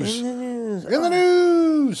news.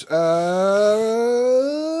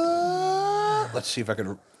 Let's see if I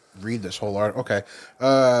can read this whole article. Okay.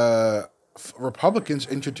 Republicans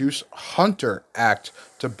introduce Hunter Act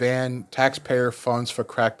to ban taxpayer funds for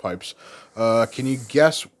crack pipes. Can you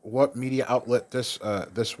guess what media outlet this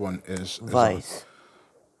one is? Vice.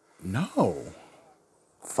 No.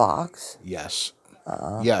 Fox? Yes.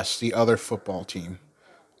 Yes, the other football team.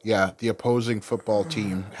 Yeah, the opposing football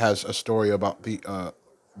team has a story about the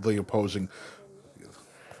opposing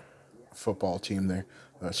football team there,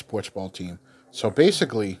 sports ball team. So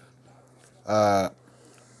basically,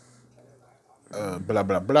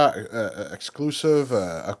 exclusive.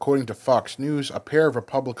 According to Fox News, a pair of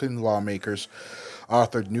Republican lawmakers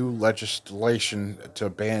authored new legislation to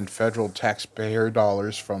ban federal taxpayer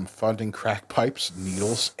dollars from funding crack pipes,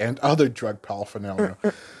 needles, and other drug paraphernalia.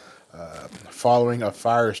 Following a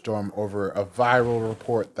firestorm over a viral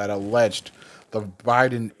report that alleged the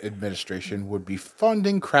Biden administration would be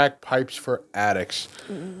funding crack pipes for addicts.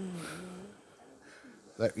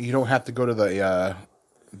 You don't have to go to the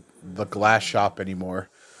glass shop anymore.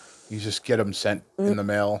 You just get them sent in the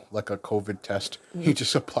mail like a COVID test. You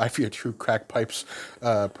just apply for your true crack pipes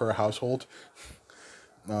per household.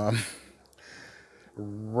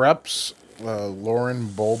 Reps Lauren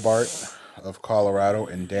Bolbart of Colorado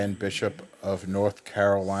and Dan Bishop of North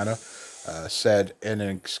Carolina said in an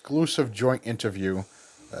exclusive joint interview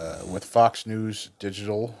with Fox News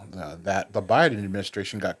Digital that the Biden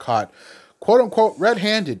administration got caught, quote unquote, red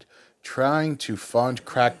handed trying to fund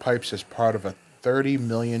crack pipes as part of a $30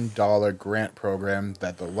 million grant program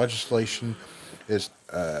that the legislation is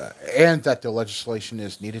and that the legislation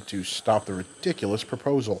is needed to stop the ridiculous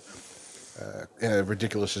proposal.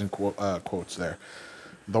 Ridiculous in quotes there.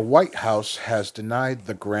 The White House has denied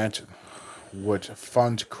the grant would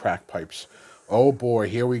fund crack pipes. Oh boy,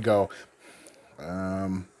 here we go.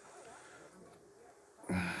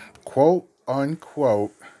 Quote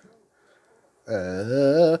unquote.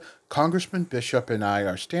 Uh, Congressman Bishop and I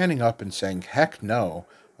are standing up and saying, heck no,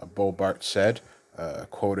 Bobart said.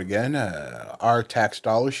 Quote again, our tax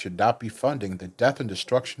dollars should not be funding the death and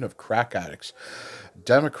destruction of crack addicts.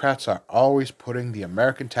 Democrats are always putting the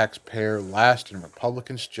American taxpayer last, and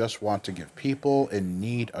Republicans just want to give people in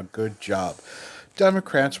need a good job.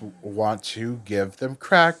 Democrats want to give them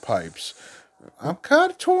crack pipes. I'm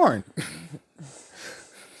kind of torn.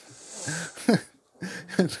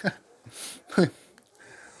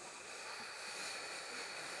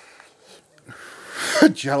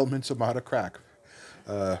 Gentlemen's amount of crack.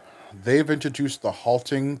 They've introduced the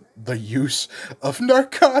halting the use of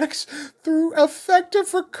narcotics through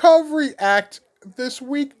Effective Recovery Act this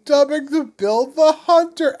week, dubbing the bill the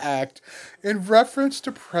Hunter Act in reference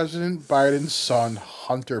to President Biden's son,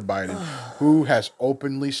 Hunter Biden, who has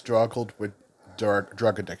openly struggled with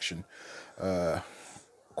drug addiction.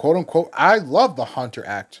 Quote unquote, I love the Hunter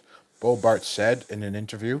Act, Bobart said in an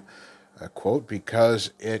interview. Quote,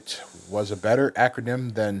 because it was a better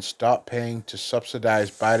acronym than Stop Paying to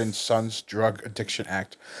Subsidize Biden's Son's Drug Addiction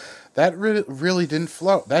Act. That really didn't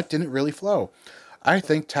flow. That didn't really flow. I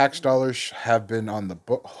think tax dollars have been on the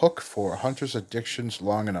hook for Hunter's addictions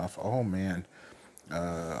long enough. Oh, man.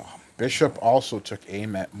 Bishop also took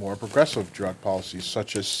aim at more progressive drug policies,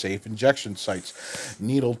 such as safe injection sites,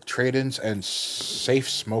 needle trade-ins, and safe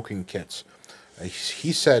smoking kits.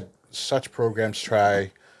 He said such programs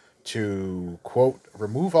try to, quote,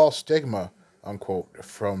 remove all stigma, unquote,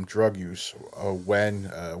 from drug use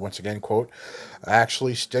when, once again, quote,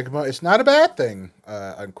 actually stigma is not a bad thing,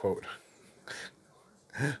 unquote.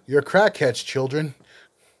 You're crackheads, children.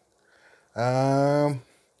 Um,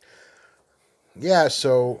 yeah,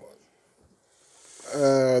 so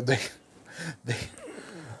they they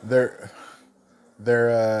they're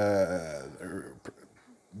they're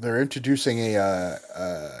they're introducing a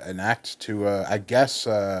an act to I guess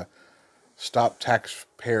stop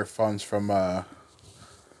taxpayer funds from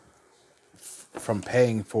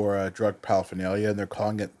paying for drug paraphernalia, and they're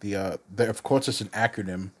calling it of course it's an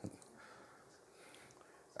acronym,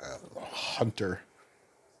 Hunter.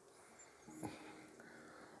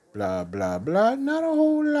 Blah blah blah. Not a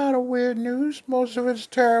whole lot of weird news. Most of it's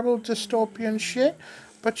terrible dystopian shit.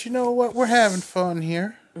 But you know what? We're having fun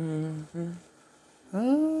here. Mm-hmm.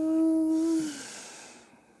 Um,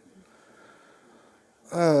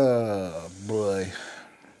 oh boy.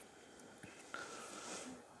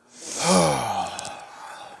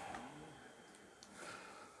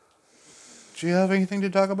 Do you have anything to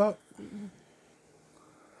talk about?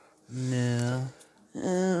 No.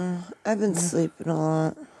 I've been sleeping a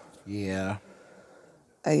lot. Yeah.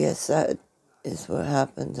 I guess that is what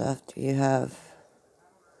happens after you have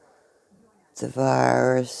the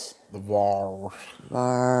virus. The wall.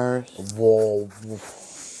 Virus. The wall.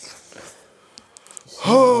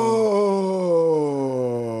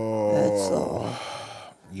 That's all. I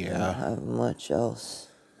don't Yeah. have much else.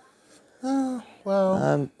 Well,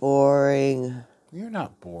 I'm boring. you're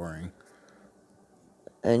not boring.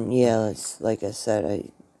 And yeah, it's like I said, I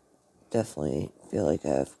definitely feel like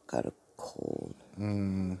I've got a cold.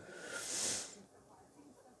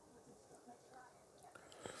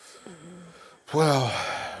 Well,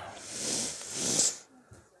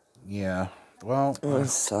 yeah. Well, I'm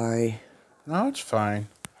sorry. no, it's fine.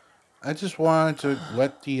 I just wanted to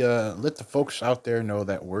let the folks out there know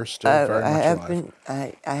that we're still very much alive.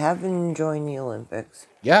 I have been enjoying the Olympics.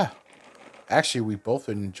 Yeah, actually, we both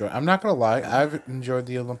enjoy. I'm not gonna lie, I've enjoyed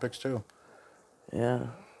the Olympics too. Yeah.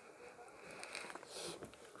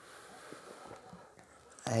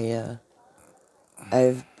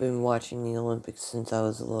 I've been watching the Olympics since I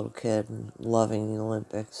was a little kid and loving the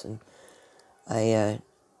Olympics, and I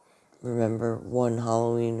remember one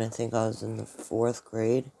Halloween, I think I was in the 4th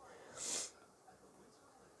grade.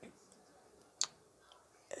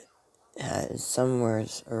 Somewhere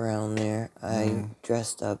around there, I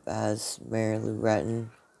dressed up as Mary Lou Retton.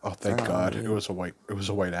 Oh, thank God, it was a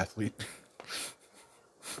white athlete.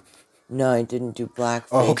 No, I didn't do Oh,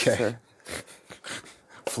 blackface okay. for.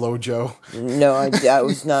 Flojo. No, I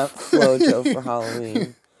was not Flojo for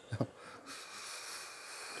Halloween.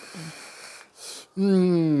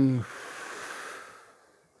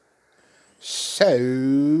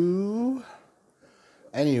 So,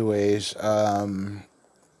 anyways,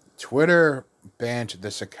 Twitter banned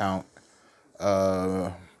this account.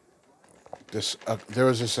 There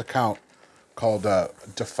was this account called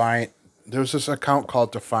Defiant. There was this account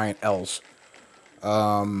called Defiant L's,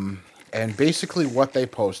 and basically what they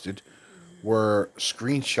posted were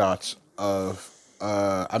screenshots of.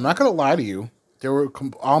 I'm not gonna lie to you. There were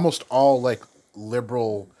almost all like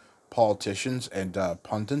liberal politicians and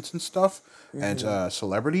pundits and stuff, and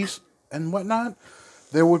celebrities and whatnot.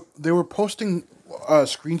 They were posting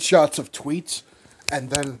screenshots of tweets, and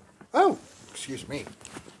then excuse me.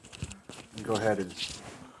 Go ahead and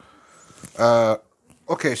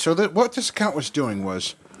okay. So what this account was doing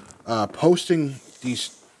was posting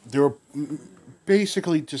these. They were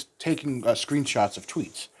basically just taking screenshots of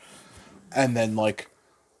tweets, and then like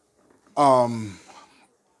the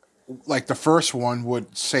first one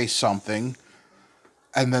would say something,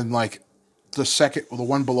 and then like the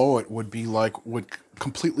one below it would be like would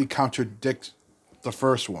completely contradict the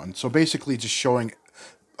first one. So basically, just showing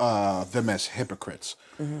them as hypocrites.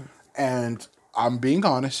 Mm-hmm. And I'm being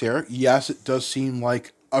honest here. Yes, it does seem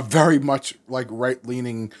like a very much like right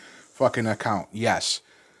leaning fucking account. Yes,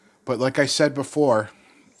 but like I said before,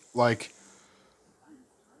 like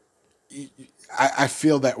I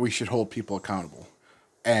feel that we should hold people accountable,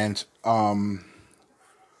 and I'll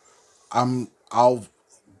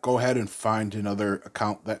go ahead and find another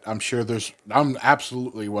account that I'm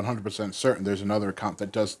absolutely 100% certain there's another account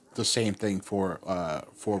that does the same thing for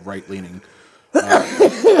right leaning.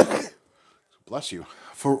 Bless you,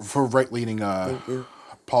 for right leaning Thank you.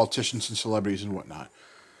 politicians and celebrities and whatnot.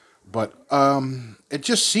 But it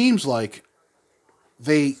just seems like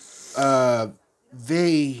they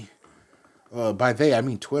they by they I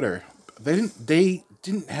mean Twitter. They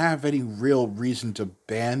didn't have any real reason to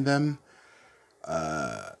ban them.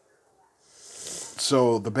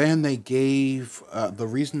 So the ban they gave, the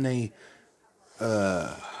reason they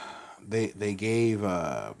gave,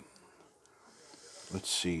 let's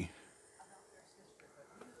see,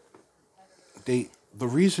 the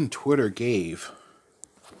reason Twitter gave,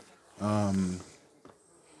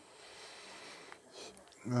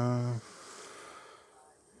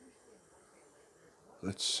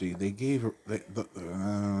 let's see, they gave bu- bu-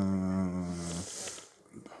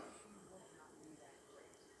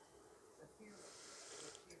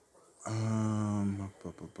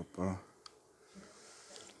 bu- bu- bu-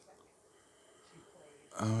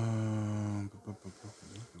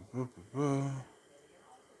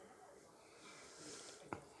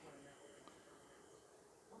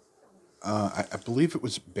 I believe it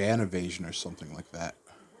was ban evasion or something like that,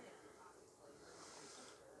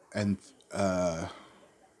 and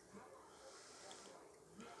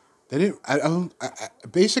they didn't. I don't.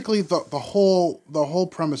 Basically, the whole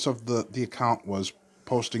premise of the account was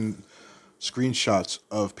posting screenshots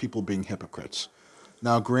of people being hypocrites.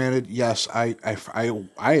 Now, granted, yes, I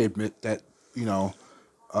admit that you know,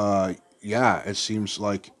 yeah, it seems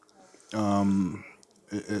like they're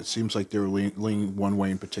leaning one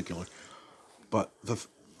way in particular. But the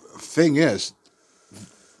thing is,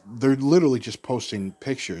 they're literally just posting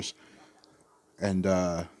pictures, and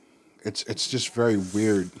it's just very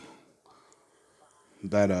weird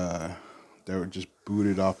that they were just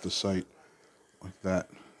booted off the site like that.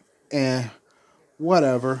 Eh,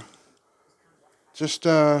 whatever. Just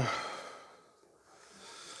I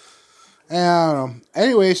don't know.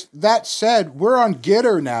 Anyways, that said, we're on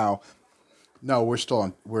Gitter now. No, we're still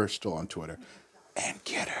on Twitter and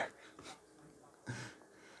Gitter.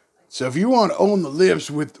 So if you want to own the libs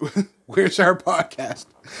with Where's Our Podcast,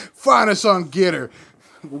 find us on Gitter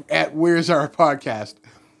at Where's Our Podcast.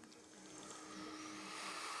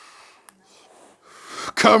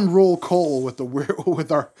 Come roll coal with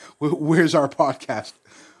Where's Our Podcast.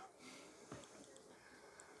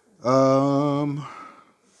 Um.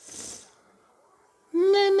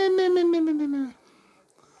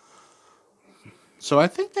 So I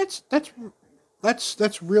think that's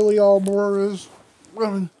really all more is.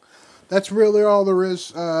 That's really all there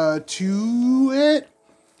is to it.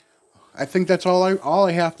 I think that's all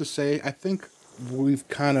I have to say. I think we've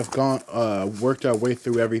kind of gone worked our way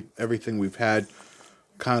through everything we've had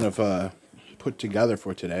kind of put together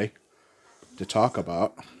for today to talk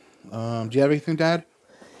about. Do you have anything, Dad?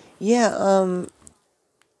 Yeah.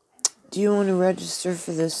 Do you want to register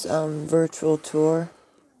for this virtual tour?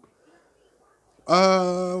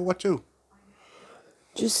 What to?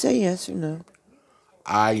 Just say yes or no.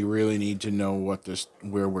 I really need to know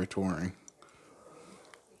where we're touring.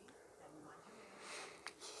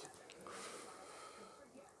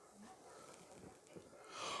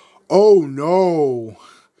 Oh no.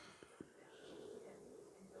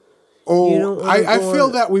 You Oh, don't want to I go feel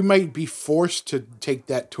on. that we might be forced to take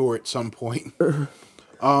that tour at some point. You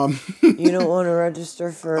don't want to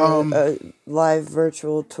register for a live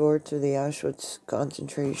virtual tour to the Auschwitz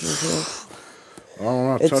concentration camp. I don't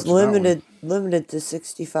know. It's Touch that one. limited to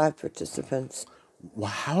 65 participants. Well,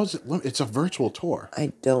 how is it? It's a virtual tour.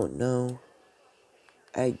 I don't know.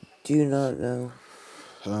 I do not know.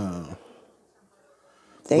 Where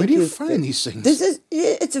Thank do you you. find these things?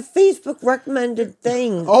 It's a Facebook recommended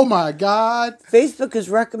thing. Oh my God. Facebook is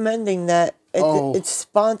recommending that Oh. it's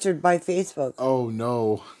sponsored by Facebook. Oh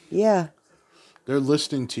no. Yeah. They're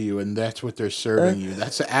listening to you, and that's what they're serving you.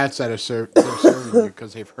 That's the ads that they're serving you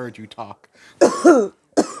because they've heard you talk.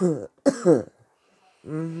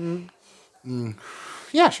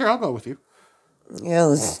 Yeah, sure, I'll go with you. Yeah,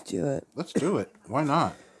 let's do it. Let's do it. Why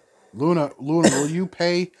not? Luna, will you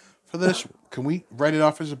pay for this? Can we write it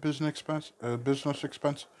off as a business expense?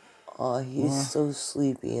 Oh, he's so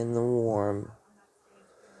sleepy in the warm.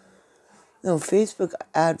 No, Facebook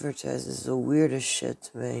advertises the weirdest shit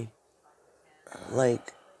to me.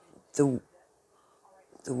 Like the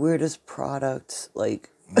weirdest products. Like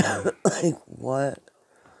like what?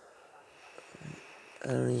 I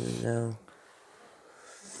don't even know.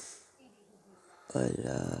 But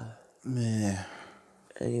Meh.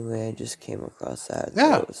 anyway, I just came across that.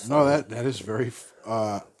 Yeah. It was No, funny. that is very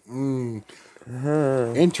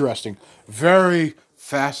interesting. Very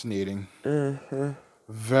fascinating.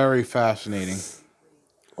 Very fascinating.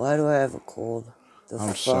 Why do I have a cold?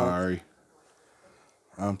 I'm sorry.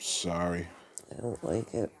 I'm sorry. I don't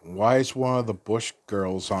like it. Why is one of the Bush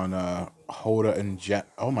girls on Hoda and Jen?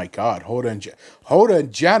 Oh my God, Hoda and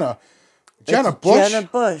Jenna. Jenna It's Bush. Jenna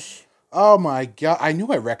Bush. Oh my God, I knew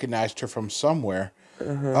I recognized her from somewhere.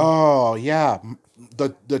 Oh yeah, the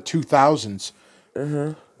 2000s.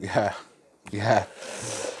 Yeah, yeah,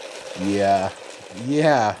 yeah,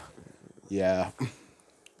 yeah, yeah.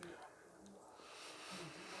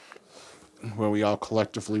 Where we all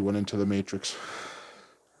collectively went into the Matrix.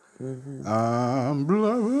 Blah,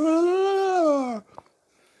 blah, blah.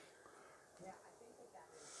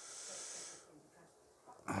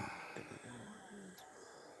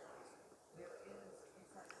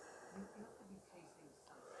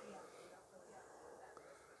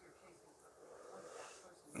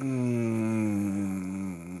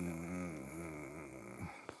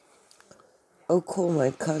 Oh, cool!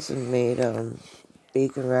 My cousin made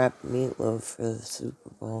bacon wrapped meatloaf for the Super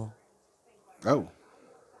Bowl. Oh.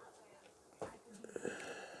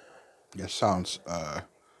 Yeah,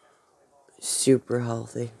 Super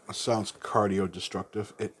healthy. sounds cardio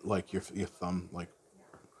destructive. It like your thumb like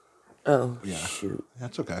Oh yeah. shoot!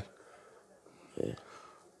 That's okay. Yeah.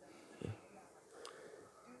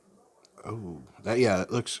 Oh,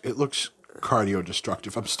 it looks cardio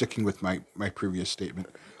destructive. I'm sticking with my previous statement.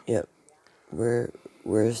 Yep.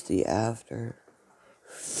 Where's the after?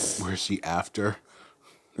 Where's the after?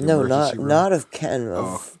 The No, emergency room? not of Ken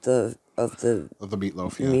of the Of the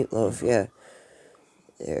meatloaf, yeah. meatloaf. Yeah.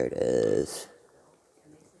 There it is.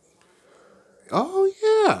 Oh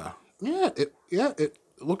yeah. It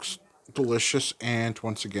looks delicious and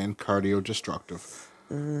once again cardio destructive.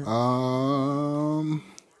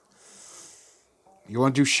 You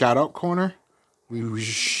want to do shout out corner? We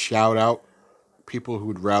just shout out people who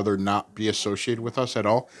would rather not be associated with us at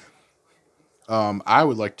all. I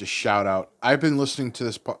would like to shout out. I've been listening to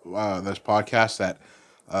this podcast that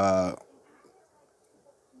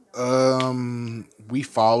we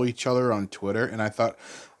follow each other on Twitter, and I thought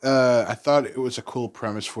it was a cool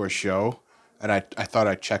premise for a show, and I thought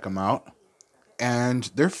I'd check them out, and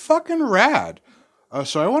they're fucking rad.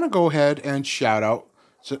 So I want to go ahead and shout out.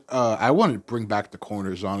 So I want to bring back the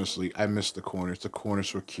corners. Honestly, I miss the corners. The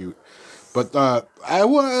corners were cute, but I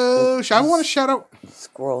want to shout out.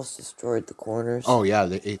 Squirrels destroyed the corners. Oh yeah,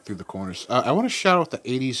 they ate through the corners. I want to shout out the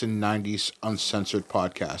 '80s and '90s uncensored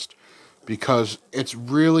podcast because it's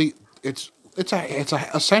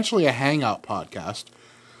essentially a hangout podcast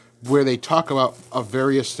where they talk about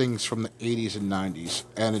various things from the '80s and '90s,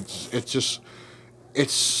 and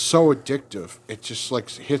it's so addictive. It just like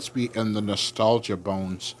hits me in the nostalgia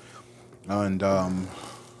bones, and I'm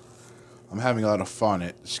having a lot of fun.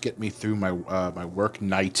 It's getting me through my my work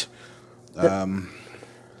night.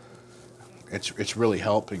 It's really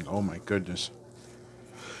helping. Oh my goodness,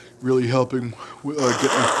 really helping.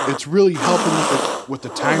 It's really helping with the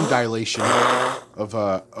time dilation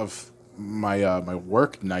of my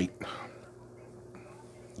work night.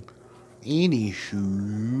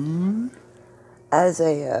 Anywho, As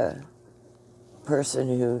a person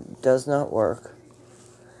who does not work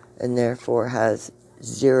and therefore has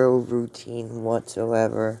zero routine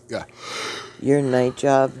whatsoever, yeah, your night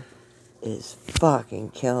job is fucking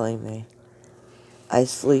killing me. I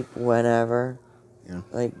sleep whenever, yeah.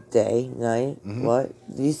 like day, night, Mm-hmm. what?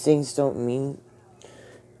 These things don't mean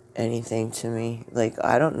anything to me. Like,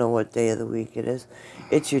 I don't know what day of the week it is.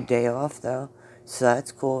 It's your day off, though, so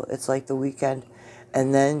that's cool. It's like the weekend.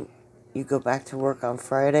 And then you go back to work on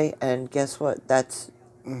Friday, and guess what? That's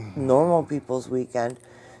normal people's weekend.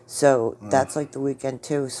 So that's like the weekend,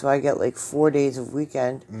 too. So I get like 4 days of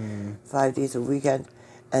weekend, 5 days of weekend,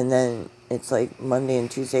 and then it's like Monday and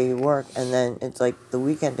Tuesday you work, and then it's like the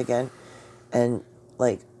weekend again. And,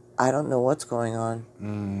 like, I don't know what's going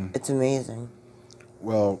on. It's amazing.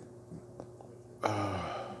 Well, I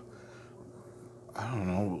don't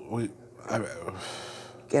know. I,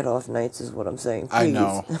 Get off nights is what I'm saying. I Please.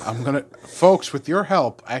 know. I'm gonna, folks. With your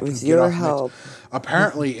help, I can With get your off nights. help.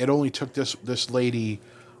 Apparently, it only took this lady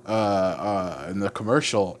in the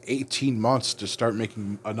commercial 18 months to start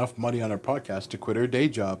making enough money on her podcast to quit her day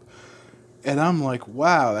job, and I'm like,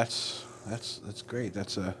 wow, that's great.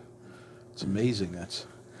 It's amazing.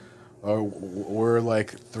 We're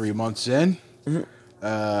like 3 months in.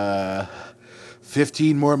 Uh,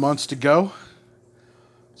 15 more months to go.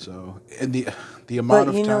 So, and the amount But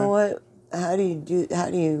of you know time. what? How do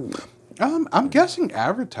you, I'm guessing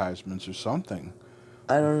advertisements or something.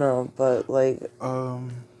 I don't know, but like, I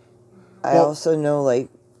Well, also know like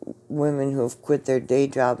women who've quit their day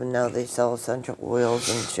job and now they sell essential oils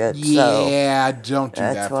and shit, so yeah, don't do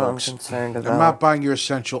that's that, what I'm folks. concerned I'm not about. buying your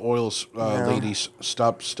essential oils, No. ladies.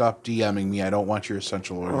 Stop DMing me. I don't want your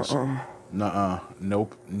essential oils. Nuh-uh.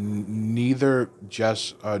 Nope. Neither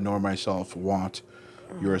Jess nor myself want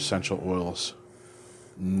your essential oils.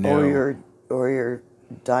 Or No. your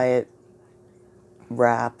diet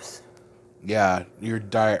wraps. Yeah, your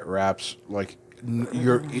diet wraps, like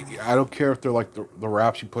I don't care if they're like the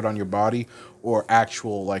wraps you put on your body or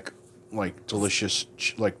actual like delicious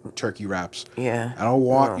like turkey wraps. Yeah. I don't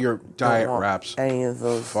want No. your Don't diet want wraps. any of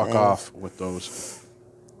those Fuck things. off with those.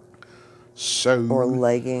 Or So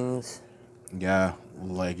leggings. yeah,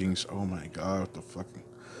 leggings. Oh my god, what the fucking.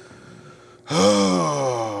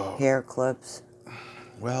 Hair clips.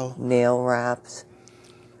 Well, Nail wraps.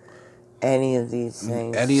 Any of these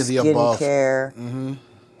things. any of the above. Skincare.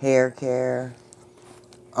 Hair care.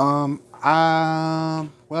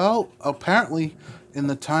 Well, apparently, in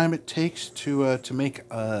the time it takes to make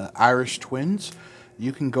Irish twins,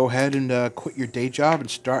 you can go ahead and quit your day job and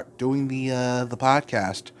start doing the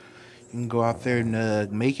podcast. You can go out there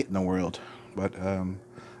and make it in the world. But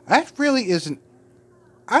that really isn't.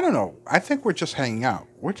 I don't know. I think we're just hanging out.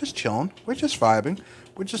 We're just chilling. We're just vibing.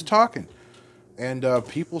 We're just talking, and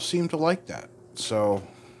people seem to like that. So,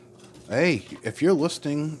 hey, if you're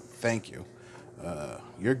listening, thank you.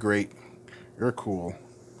 You're great. You're cool.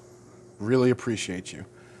 Really appreciate you.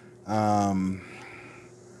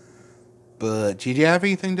 But did you have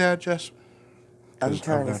anything to add, Jess? I'm Because I'm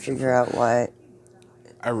trying to not sure. figure out why.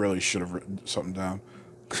 I really should have written something down.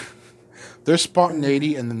 There's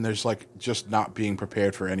spontaneity, and then there's like just not being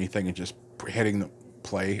prepared for anything and just hitting the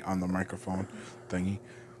play on the microphone thingy.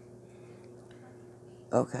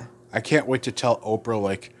 Okay. I can't wait to tell Oprah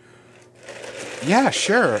like, yeah,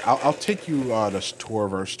 sure, I'll take you on a tour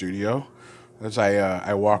of our studio. As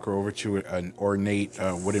I walk her over to an ornate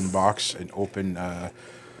wooden box and open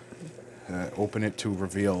it to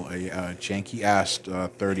reveal a janky ass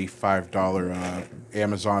 $35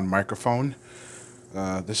 Amazon microphone.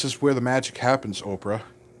 This is where the magic happens, Oprah.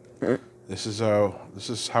 This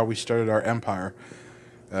is how we started our empire.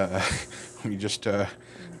 We just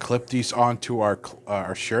clipped these onto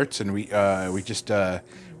our shirts, and we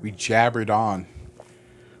jabbered on.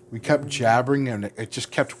 We kept jabbering, and it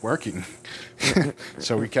just kept working.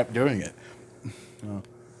 So we kept doing it.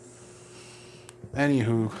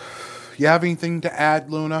 Anywho, you have anything to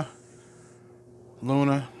add, Luna?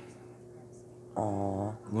 Luna?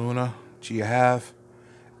 Aw, Luna, do you have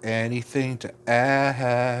anything to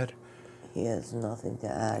add? he has nothing to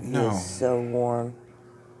add. He is No. so warm.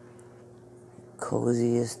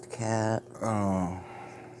 Coziest cat. Oh.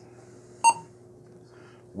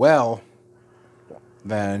 Well,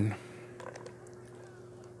 then.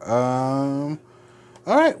 All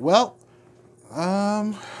right. Well,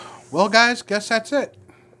 guys, guess that's it.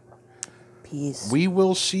 Peace. We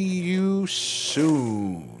will see you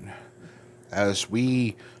soon as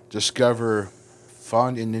we discover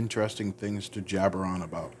fun and interesting things to jabber on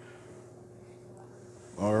about.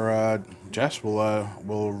 or Jess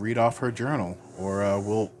will read off her journal, or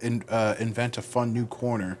we'll invent a fun new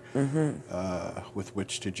corner with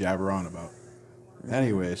which to jabber on about.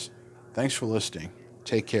 Anyways, thanks for listening.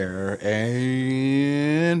 Take care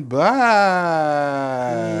and bye.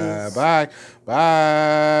 Peace. Bye.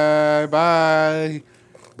 Bye. Bye.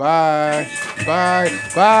 Bye. Bye.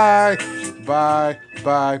 Bye. Bye.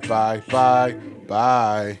 Bye. Bye. Bye.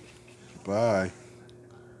 Bye. Bye.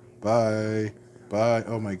 Bye. Bye.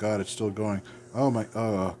 Oh my god, it's still going.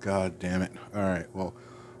 Oh god damn it. Alright, well,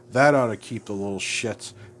 that ought to keep the little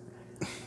shits.